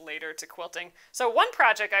back later to quilting. So one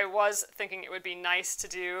project I was thinking it would be nice to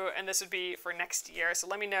do, and this would be for next year, so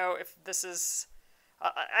let me know if this is,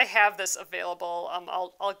 I have this available.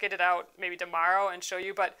 I'll get it out maybe tomorrow and show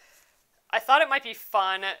you, but I thought it might be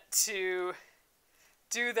fun to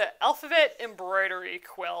do the alphabet embroidery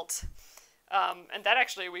quilt. And that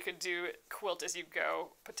actually we could do quilt as you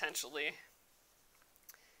go, potentially.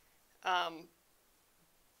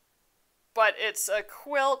 But it's a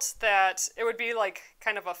quilt that it would be like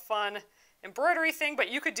kind of a fun embroidery thing, but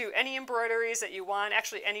you could do any embroideries that you want,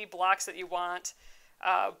 actually any blocks that you want.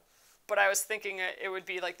 But I was thinking it would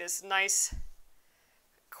be like this nice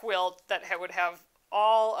quilt that would have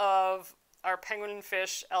all of our penguin and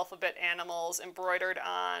fish alphabet animals embroidered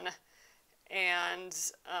on, and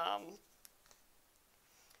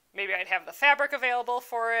maybe I'd have the fabric available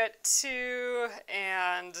for it too,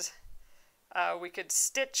 and we could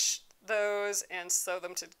stitch those and sew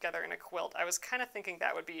them together in a quilt. I was kind of thinking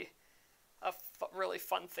that would be a really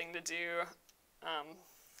fun thing to do.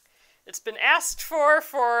 It's been asked for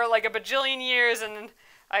like a bajillion years, and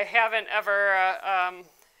I haven't ever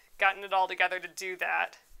gotten it all together to do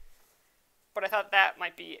that. But I thought that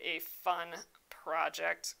might be a fun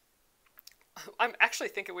project. I'm actually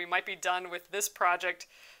thinking we might be done with this project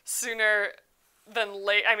sooner than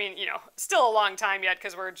late. I mean, still a long time yet,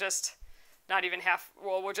 because we're just not even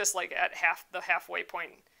we're just like at the halfway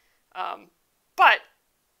point. But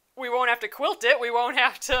we won't have to quilt it. We won't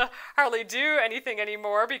have to hardly do anything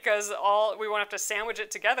anymore, because we won't have to sandwich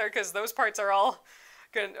it together, because those parts are all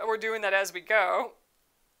good. We're doing that as we go.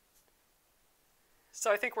 So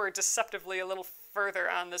I think we're deceptively a little further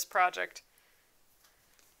on this project.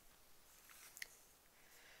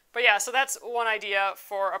 But yeah, so that's one idea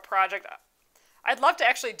for a project. I'd love to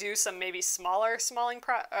actually do some maybe smaller sewing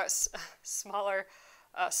projects as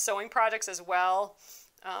well.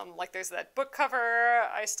 Like there's that book cover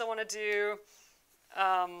I still want to do,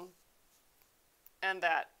 and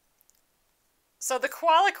that. So the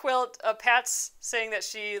koala quilt, Pat's saying that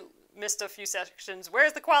she missed a few sections.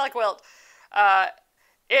 Where's the koala quilt?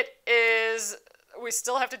 It is, we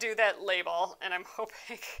still have to do that label, and I'm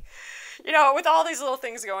hoping, with all these little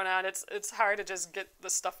things going on, it's hard to just get the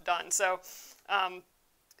stuff done. So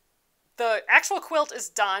the actual quilt is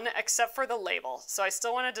done except for the label. So I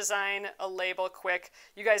still want to design a label quick.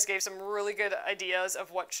 You guys gave some really good ideas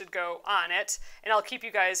of what should go on it, and I'll keep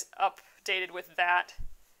you guys updated with that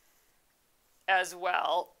as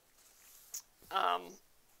well.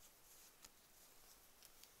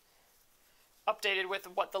 Updated with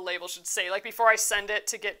what the label should say, like before I send it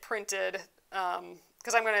to get printed,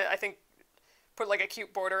 because I'm gonna, I think, put like a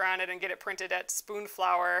cute border on it and get it printed at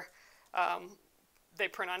Spoonflower. They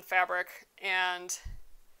print on fabric, and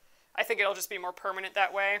I think it'll just be more permanent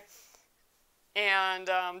that way. And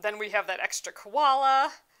then we have that extra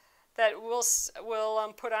koala that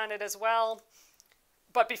we'll put on it as well.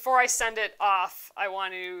 But before I send it off, I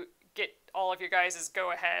want to get all of your guys'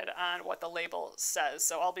 go ahead on what the label says,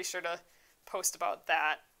 so I'll be sure to post about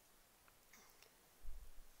that.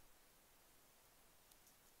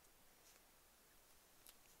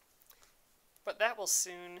 But that will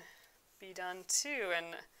soon be done too,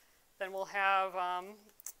 and then we'll have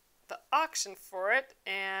the auction for it,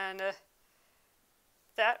 and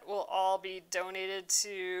that will all be donated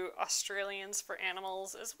to Australians for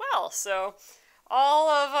Animals as well. So all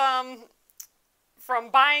of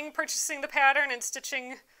from purchasing the pattern and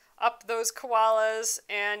stitching up those koalas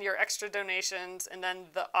and your extra donations, and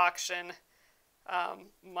then the auction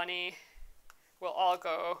money will all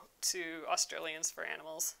go to Australians for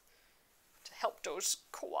Animals to help those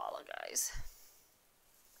koala guys.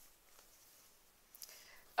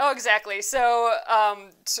 Oh, exactly. So,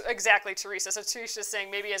 exactly, Teresa. So Teresa's saying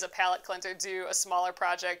maybe as a palette cleanser, do a smaller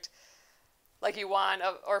project like you want,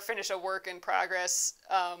 or finish a work in progress.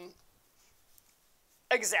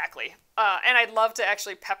 Exactly. And I'd love to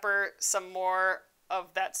actually pepper some more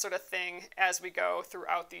of that sort of thing as we go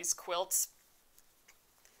throughout these quilts.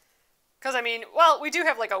 Because, I mean, well, we do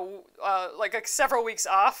have like a siseveral weeks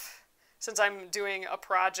off since I'm doing a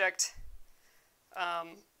project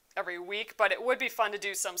every week, but it would be fun to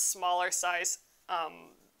do some smaller size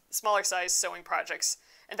sewing projects,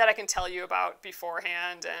 and that I can tell you about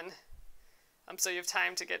beforehand, and so you have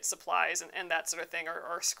time to get supplies and that sort of thing,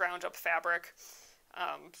 or scrounge up fabric.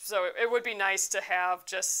 So it would be nice to have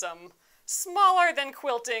just some smaller than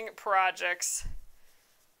quilting projects,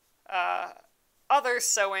 other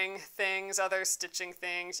sewing things, other stitching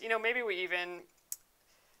things. Maybe we even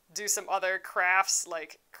do some other crafts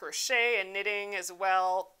like crochet and knitting as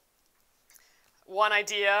well. One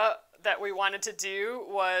idea that we wanted to do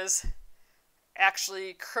was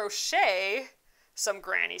actually crochet some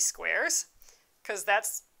granny squares, because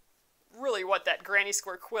that's really what that granny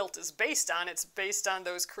square quilt is based on. It's based on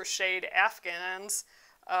those crocheted afghans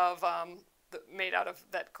of made out of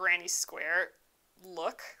that granny square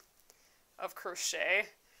look of crochet,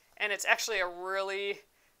 and it's actually a really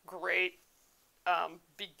great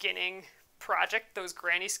beginning project, those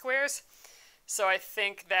granny squares. So I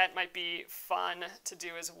think that might be fun to do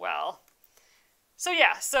as well. So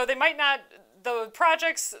yeah, so they might not, the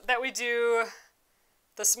projects that we do,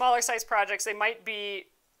 the smaller size projects, they might be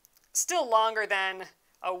still longer than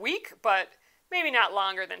a week, but maybe not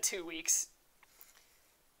longer than 2 weeks.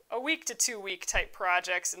 A week to 2 week type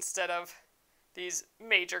projects instead of these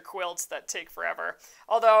major quilts that take forever.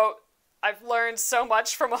 Although I've learned so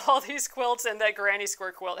much from all these quilts, and that granny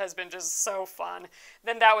square quilt has been just so fun.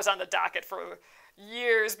 Then that was on the docket for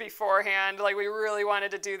years beforehand. Like, we really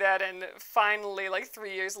wanted to do that, and finally, like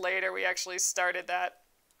 3 years later, we actually started that.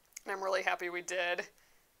 And I'm really happy we did.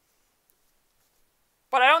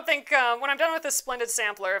 But I don't think, when I'm done with this Splendid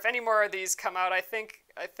Sampler, if any more of these come out, I think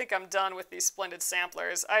I'm done with these Splendid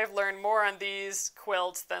Samplers. I've learned more on these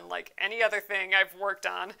quilts than like any other thing I've worked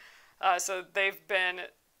on. So they've been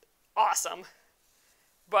awesome.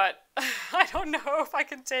 But I don't know if I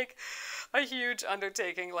can take a huge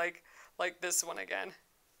undertaking like this one again.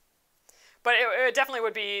 But it definitely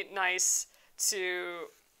would be nice to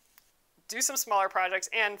do some smaller projects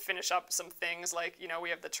and finish up some things like, you know, we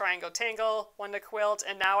have the Triangle Tangle one to quilt,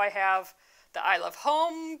 and now I have the I Love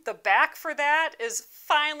Home. The back for that is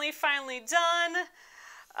finally done.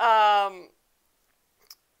 I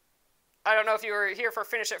don't know if you were here for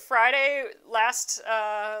Finish It Friday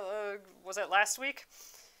was it last week?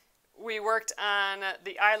 We worked on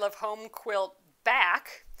the I Love Home quilt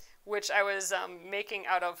back, which I was making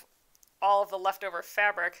out of all of the leftover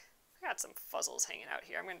fabric. I got some fuzzles hanging out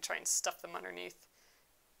here. I'm going to try and stuff them underneath.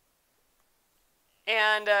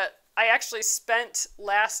 And I actually spent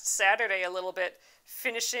last Saturday a little bit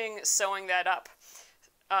finishing sewing that up.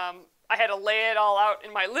 I had to lay it all out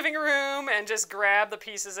in my living room and just grab the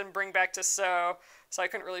pieces and bring back to sew, so I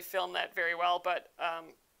couldn't really film that very well. But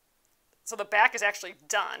so the back is actually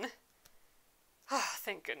done. Oh,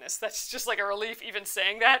 thank goodness. That's just like a relief even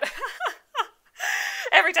saying that.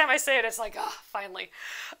 Every time I say it, it's like, oh, finally.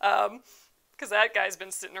 Because that guy's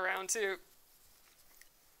been sitting around too.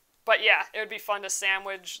 But yeah, it would be fun to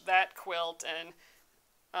sandwich that quilt and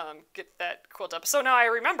get that quilt up. So now I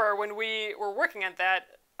remember when we were working on that,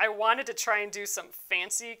 I wanted to try and do some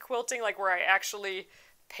fancy quilting, like where I actually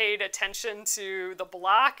paid attention to the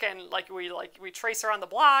block, and we trace around the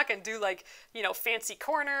block and do, like, you know, fancy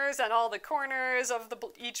corners on all the corners of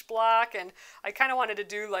each block. And I kind of wanted to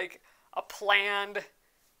do like a planned,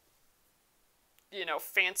 you know,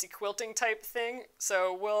 fancy quilting type thing.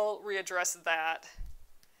 So we'll readdress that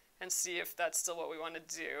and see if that's still what we want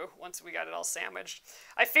to do once we got it all sandwiched.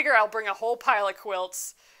 I figure I'll bring a whole pile of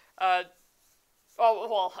quilts. Oh,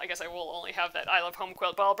 well, I guess I will only have that I Love Home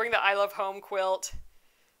quilt, but I'll bring the I Love Home quilt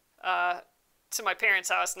to my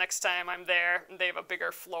parents' house next time I'm there, and they have a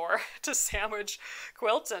bigger floor to sandwich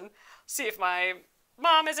quilts, and see if my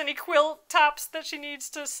mom has any quilt tops that she needs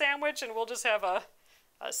to sandwich, and we'll just have a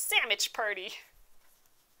sandwich party.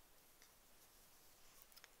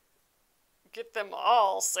 Get them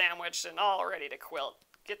all sandwiched and all ready to quilt.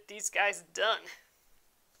 Get these guys done.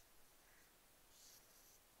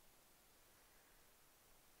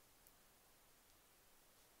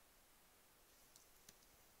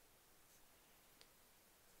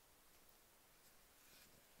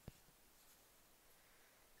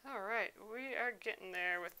 Alright, we are getting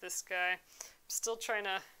there with this guy. I'm still trying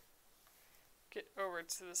to get over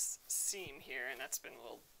to this seam here, and that's been a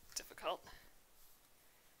little difficult.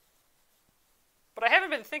 But I haven't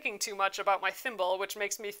been thinking too much about my thimble, which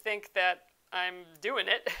makes me think that I'm doing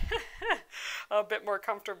it a bit more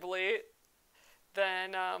comfortably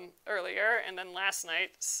than earlier and then last night.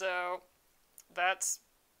 So that's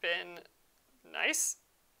been nice.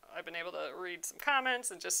 I've been able to read some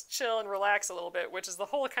comments and just chill and relax a little bit, which is the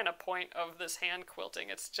whole kind of point of this hand quilting.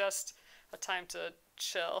 It's just a time to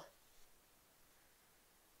chill.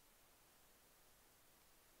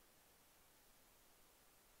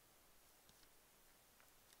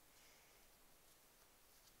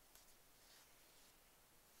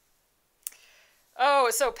 Oh,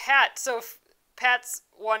 so Pat's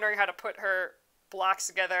wondering how to put her blocks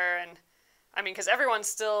together, and I mean, because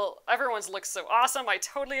everyone's looks so awesome. I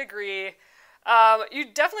totally agree. You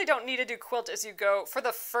definitely don't need to do quilt as you go. For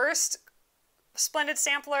the first Splendid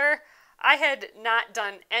Sampler, I had not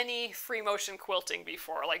done any free motion quilting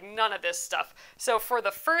before, like none of this stuff. So for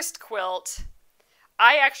the first quilt,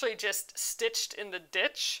 I actually just stitched in the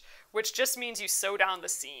ditch, which just means you sew down the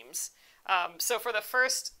seams. So for the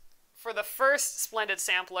first Splendid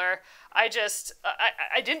Sampler, I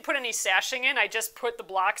didn't put any sashing in. I just put the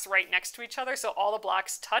blocks right next to each other, so all the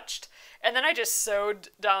blocks touched, and then I just sewed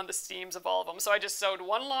down the seams of all of them. So I just sewed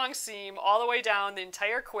one long seam all the way down the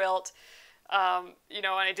entire quilt, you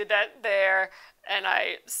know, and I did that there, and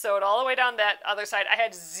I sewed all the way down that other side. I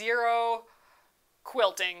had zero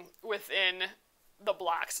quilting within the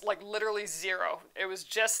blocks, like literally zero. It was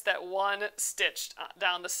just that one stitched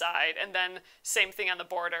down the side, and then same thing on the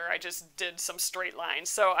border. I just did some straight lines.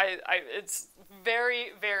 So it's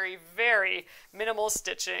very, very, very minimal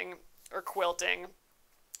stitching or quilting,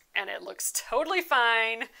 and it looks totally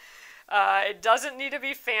fine. It doesn't need to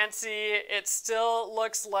be fancy. It still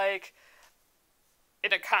looks like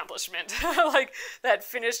an accomplishment. Like that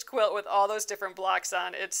finished quilt with all those different blocks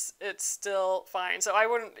on, it's still fine. So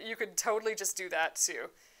you could totally just do that too.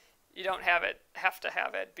 You don't have to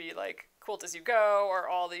have it be like quilt as you go, or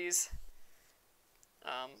all these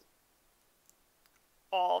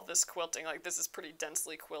all of this quilting. Like this is pretty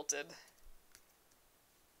densely quilted.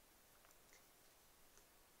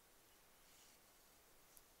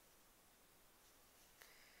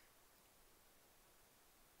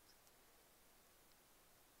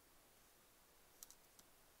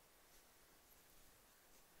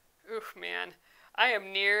 Oof, man.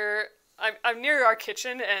 I'm near our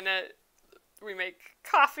kitchen, and we make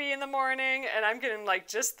coffee in the morning, and I'm getting like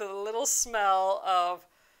just the little smell of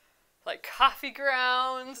like coffee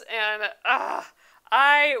grounds, and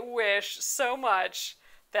I wish so much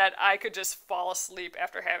that I could just fall asleep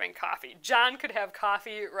after having coffee. John could have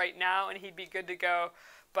coffee right now and he'd be good to go,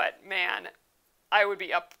 but man, I would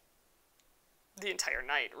be up the entire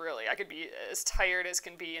night, really. I could be as tired as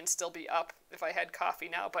can be and still be up if I had coffee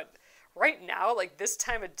now, but right now, like this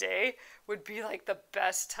time of day would be like the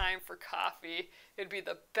best time for coffee. It'd be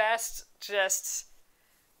the best, just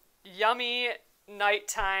yummy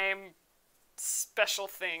nighttime special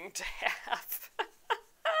thing to have.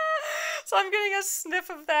 So I'm getting a sniff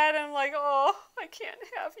of that and I'm like, oh, I can't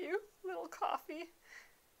have you, little coffee.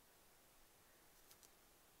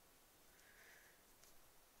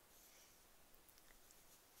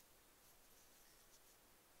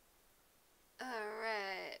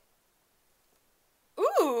 Alright.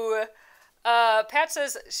 Ooh! Pat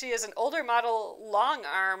says she is an older model long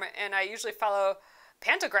arm, and I usually follow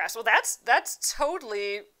pantographs. Well, that's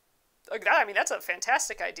totally, I mean, that's a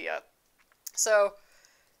fantastic idea. So,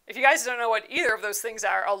 if you guys don't know what either of those things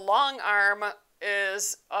are, a long arm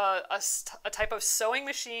is a type of sewing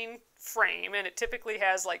machine frame, and it typically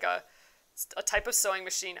has like a type of sewing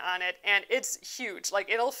machine on it, and it's huge. Like,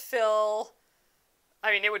 it'll fill,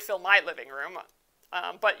 I mean, it would fill my living room,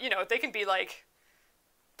 but, you know, they can be like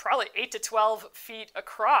probably 8 to 12 feet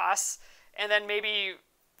across, and then maybe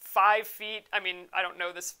 5 feet, I mean, I don't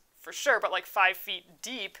know this for sure, but like 5 feet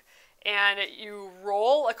deep, and you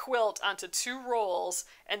roll a quilt onto 2 rolls,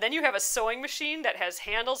 and then you have a sewing machine that has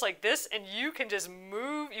handles like this, and you can just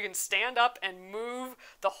move, you can stand up and move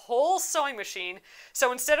the whole sewing machine.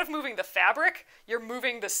 So instead of moving the fabric, you're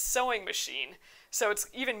moving the sewing machine. So it's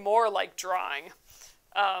even more like drawing.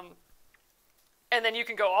 And then you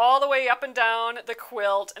can go all the way up and down the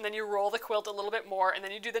quilt, and then you roll the quilt a little bit more, and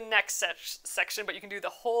then you do the next section, but you can do the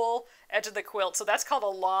whole edge of the quilt. So that's called a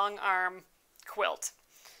long arm quilt,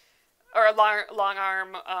 or a long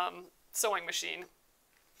arm sewing machine,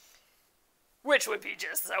 which would be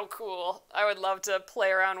just so cool. I would love to play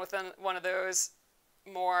around with one of those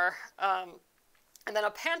more. And then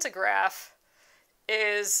a pantograph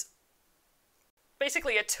is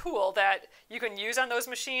basically a tool that you can use on those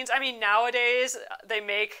machines. I mean, nowadays they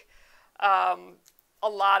make a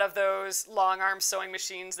lot of those long arm sewing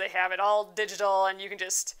machines. They have it all digital, and you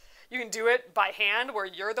can do it by hand where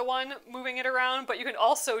you're the one moving it around, but you can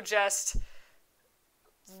also just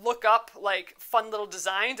look up like fun little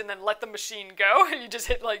designs and then let the machine go. You just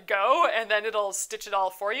hit like go, and then it'll stitch it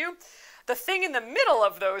all for you. The thing in the middle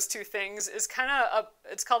of those two things is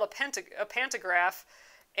it's called a pantograph.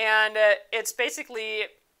 And it's basically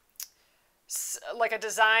like a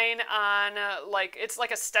design on, it's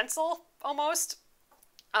like a stencil almost.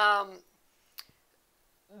 That's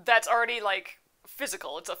already like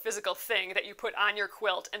physical. It's a physical thing that you put on your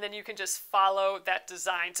quilt, and then you can just follow that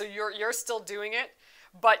design. So you're still doing it,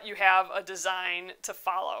 but you have a design to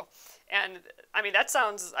follow. And I mean, that's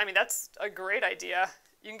a great idea.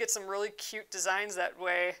 You can get some really cute designs that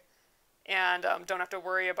way, and don't have to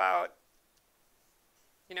worry about,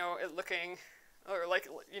 you know, it looking, or like,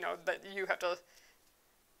 you know, that you have to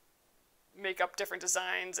make up different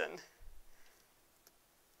designs. And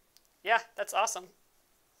yeah, that's awesome.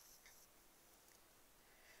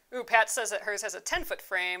 Ooh, Pat says that hers has a 10-foot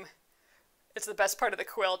frame. It's the best part of the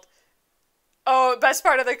quilt. Oh, best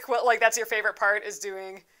part of the quilt, like that's your favorite part, is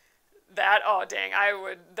doing that? Oh, dang,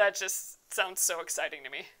 that just sounds so exciting to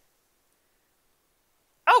me.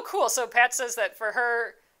 Oh, cool, so Pat says that for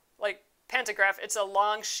her, like, pantograph, it's a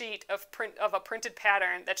long sheet of a printed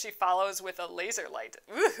pattern that she follows with a laser light.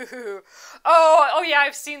 Ooh. Oh yeah,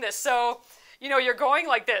 I've seen this. So, you're going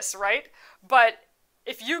like this, right? But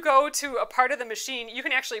if you go to a part of the machine, you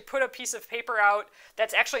can actually put a piece of paper out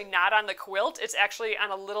that's actually not on the quilt. It's actually on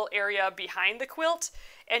a little area behind the quilt.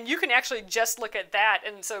 And you can actually just look at that.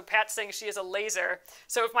 And so Pat's saying she has a laser.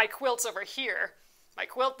 So if my quilt's over here, my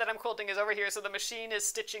quilt that I'm quilting is over here, so the machine is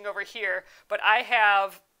stitching over here. But I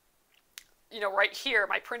have, right here,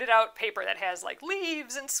 my printed out paper that has like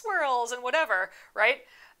leaves and swirls and whatever, right?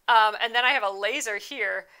 And then I have a laser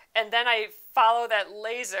here. And then I follow that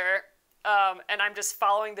laser. And I'm just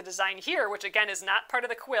following the design here, which again is not part of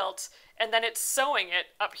the quilt, and then it's sewing it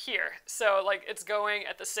up here. So like it's going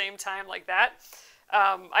at the same time like that.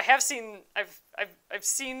 I've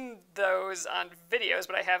seen those on videos,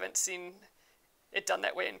 but I haven't seen it done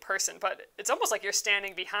that way in person. But it's almost like you're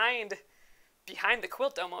standing behind the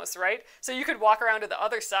quilt almost, right? So you could walk around to the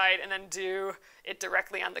other side and then do it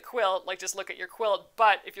directly on the quilt, like just look at your quilt.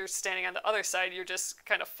 But if you're standing on the other side, you're just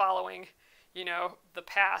kind of following, the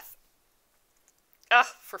path.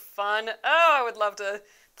 For fun. Oh, I would love to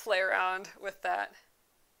play around with that.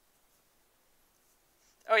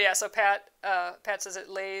 Oh yeah, so Pat says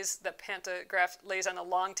the pantograph lays on a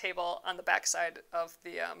long table on the backside of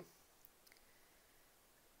the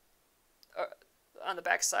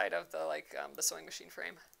the sewing machine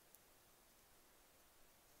frame.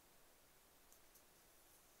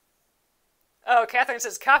 Oh, Catherine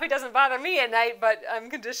says coffee doesn't bother me at night, but I'm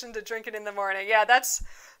conditioned to drink it in the morning. Yeah, that's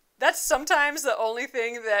sometimes the only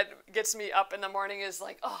thing that gets me up in the morning is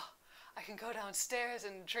like, oh, I can go downstairs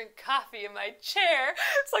and drink coffee in my chair.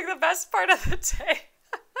 It's like the best part of the day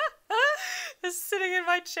is sitting in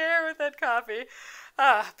my chair with that coffee.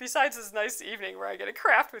 Besides this nice evening where I get to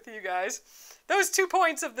craft with you guys. Those 2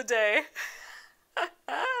 points of the day.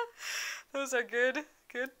 Those are good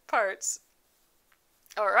parts.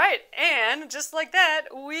 All right, and just like that,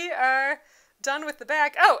 we are done with the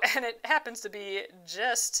back. Oh, and it happens to be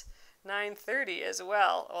just 9:30 as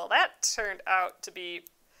well. Well, that turned out to be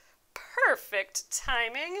perfect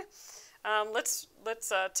timing. Let's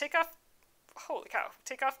take off. Holy cow!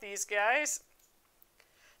 Take off these guys.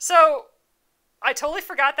 So I totally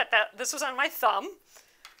forgot that this was on my thumb.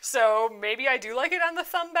 So maybe I do like it on the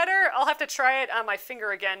thumb better. I'll have to try it on my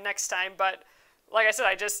finger again next time. But like I said,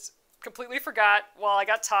 I just completely forgot while I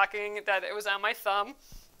got talking that it was on my thumb.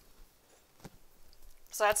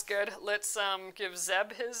 So that's good. Let's give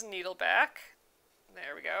Zeb his needle back.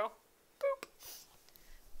 There we go. Boop.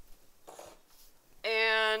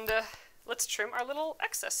 And let's trim our little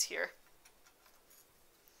excess here.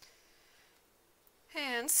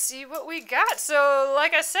 And see what we got. So,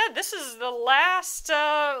 like I said, this is the last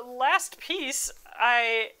piece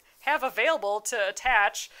I have available to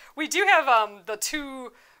attach. We do have the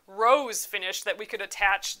 2 rows finished that we could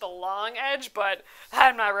attach the long edge, but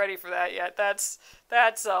I'm not ready for that yet. That's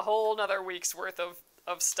a whole nother week's worth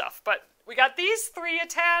of stuff. But we got these 3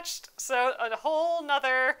 attached, so a whole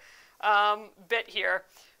nother bit here.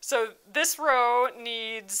 So this row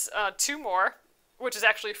needs 2 more, which is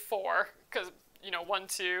actually 4, because 1,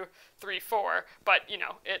 2, 3, 4. But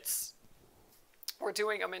we're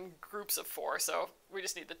doing them in groups of 4, so we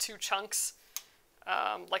just need the 2 chunks,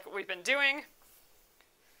 like what we've been doing.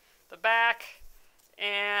 The back,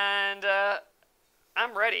 and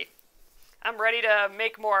I'm ready. I'm ready to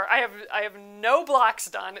make more. I have no blocks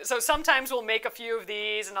done, so sometimes we'll make a few of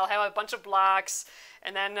these, and I'll have a bunch of blocks,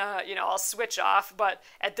 and then I'll switch off. But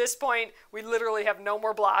at this point, we literally have no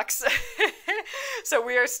more blocks, so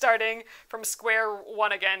we are starting from square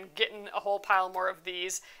one again, getting a whole pile more of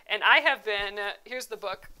these. And I have been here's the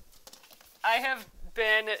book. I have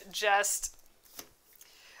been just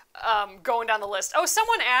going down the list. Oh,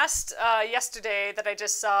 someone asked yesterday that I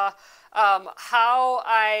just saw how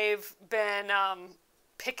I've been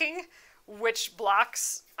picking which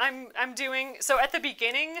blocks I'm doing. So at the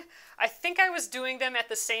beginning, I think I was doing them at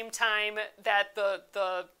the same time that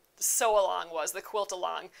the sew along was, the quilt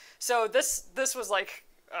along. So this was like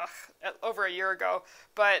over a year ago.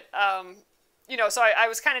 But so I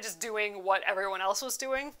was kind of just doing what everyone else was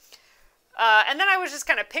doing. And then I was just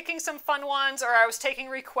kind of picking some fun ones, or I was taking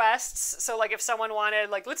requests. So like if someone wanted,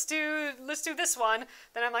 like, let's do this one,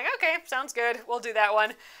 then I'm like, okay, sounds good, we'll do that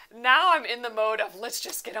one. Now I'm in the mode of let's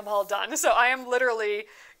just get them all done. So I am literally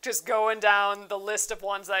just going down the list of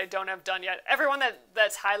ones that I don't have done yet. Everyone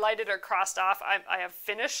that's highlighted or crossed off, I have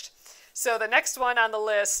finished. So the next one on the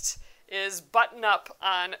list is Button Up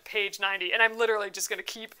on page 90, and I'm literally just going to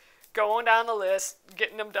keep going down the list,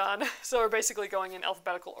 getting them done. So we're basically going in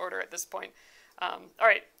alphabetical order at this point. All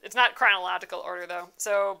right, it's not chronological order though.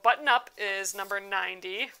 So Button Up is number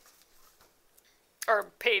 90, or on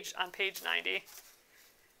page 90.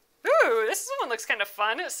 Ooh, this one looks kind of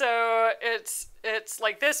fun. So it's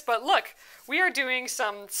like this, but look, we are doing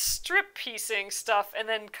some strip piecing stuff and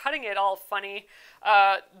then cutting it all funny.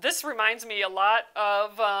 This reminds me a lot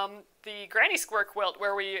of the Granny Square quilt,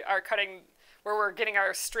 where we're getting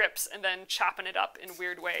our strips and then chopping it up in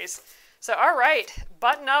weird ways. So all right,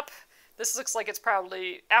 Button Up. This looks like it's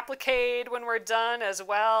probably appliqued when we're done as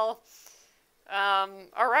well.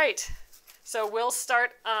 All right, so we'll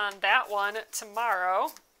start on that one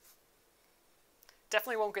tomorrow.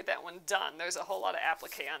 Definitely won't get that one done. There's a whole lot of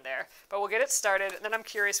applique on there. But we'll get it started, and then I'm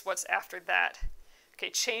curious what's after that. Okay,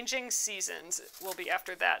 Changing Seasons will be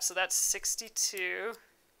after that. So that's 62.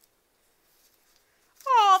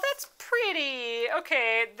 Oh, that's pretty.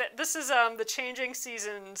 Okay, this is the Changing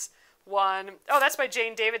Seasons one. Oh, that's by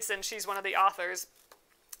Jane Davidson. She's one of the authors.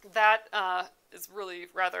 That is really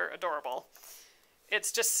rather adorable.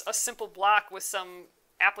 It's just a simple block with some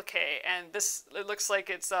applique, and it looks like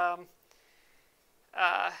it's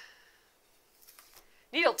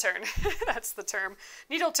needle turn. That's the term.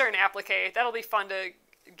 Needle turn applique. That'll be fun to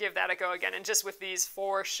give that a go again. And just with these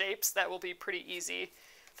 4 shapes, that will be pretty easy.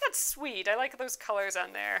 That's sweet. I like those colors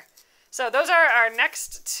on there. So those are our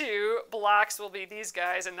next 2 blocks will be these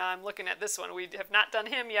guys. And now I'm looking at this one. We have not done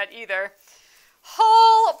him yet either.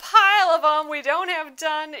 Whole pile of them we don't have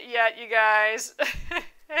done yet, you guys.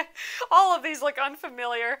 All of these look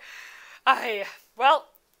unfamiliar. Well,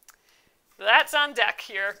 that's on deck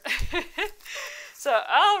here. So,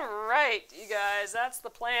 all right, you guys, that's the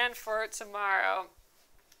plan for tomorrow.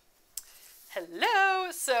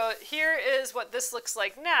 Hello. So here is what this looks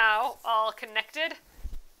like now, all connected.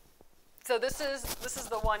 So this is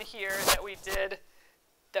the one here that we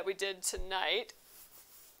did tonight.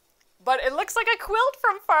 But it looks like a quilt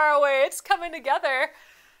from far away. It's coming together.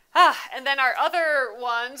 And then our other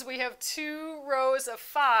ones, we have 2 rows of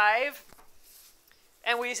 5.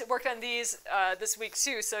 And we worked on these this week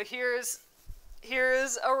too. So here's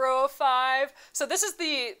a row of 5. So this is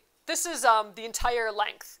the entire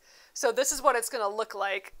length. So this is what it's going to look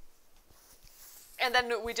like. And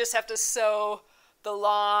then we just have to sew the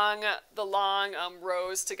long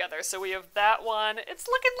rows together. So we have that one. It's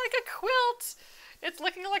looking like a quilt. It's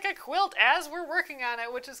looking like a quilt as we're working on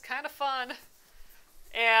it, which is kind of fun.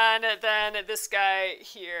 And then this guy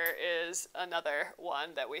here is another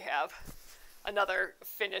one that we have. Another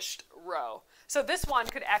finished row. So this one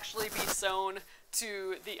could actually be sewn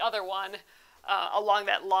to the other one along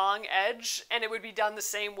that long edge, and it would be done the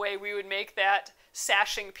same way. We would make that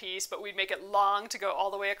sashing piece, but we'd make it long to go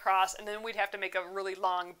all the way across, and then we'd have to make a really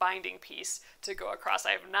long binding piece to go across.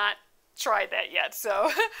 I have not tried that yet,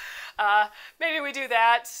 so maybe we do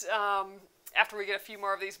that after we get a few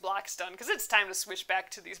more of these blocks done, because it's time to switch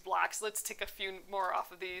back to these blocks. Let's take a few more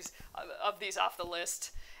off of these off the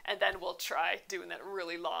list. And then we'll try doing that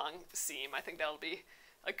really long seam. I think that'll be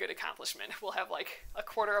a good accomplishment. We'll have like a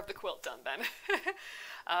quarter of the quilt done then.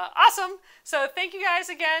 Awesome. So thank you guys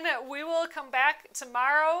again. We will come back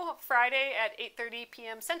tomorrow, Friday at 8:30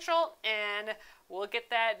 p.m. Central, and we'll get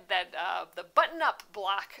the button up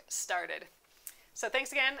block started. So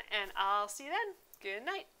thanks again, and I'll see you then. Good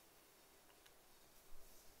night.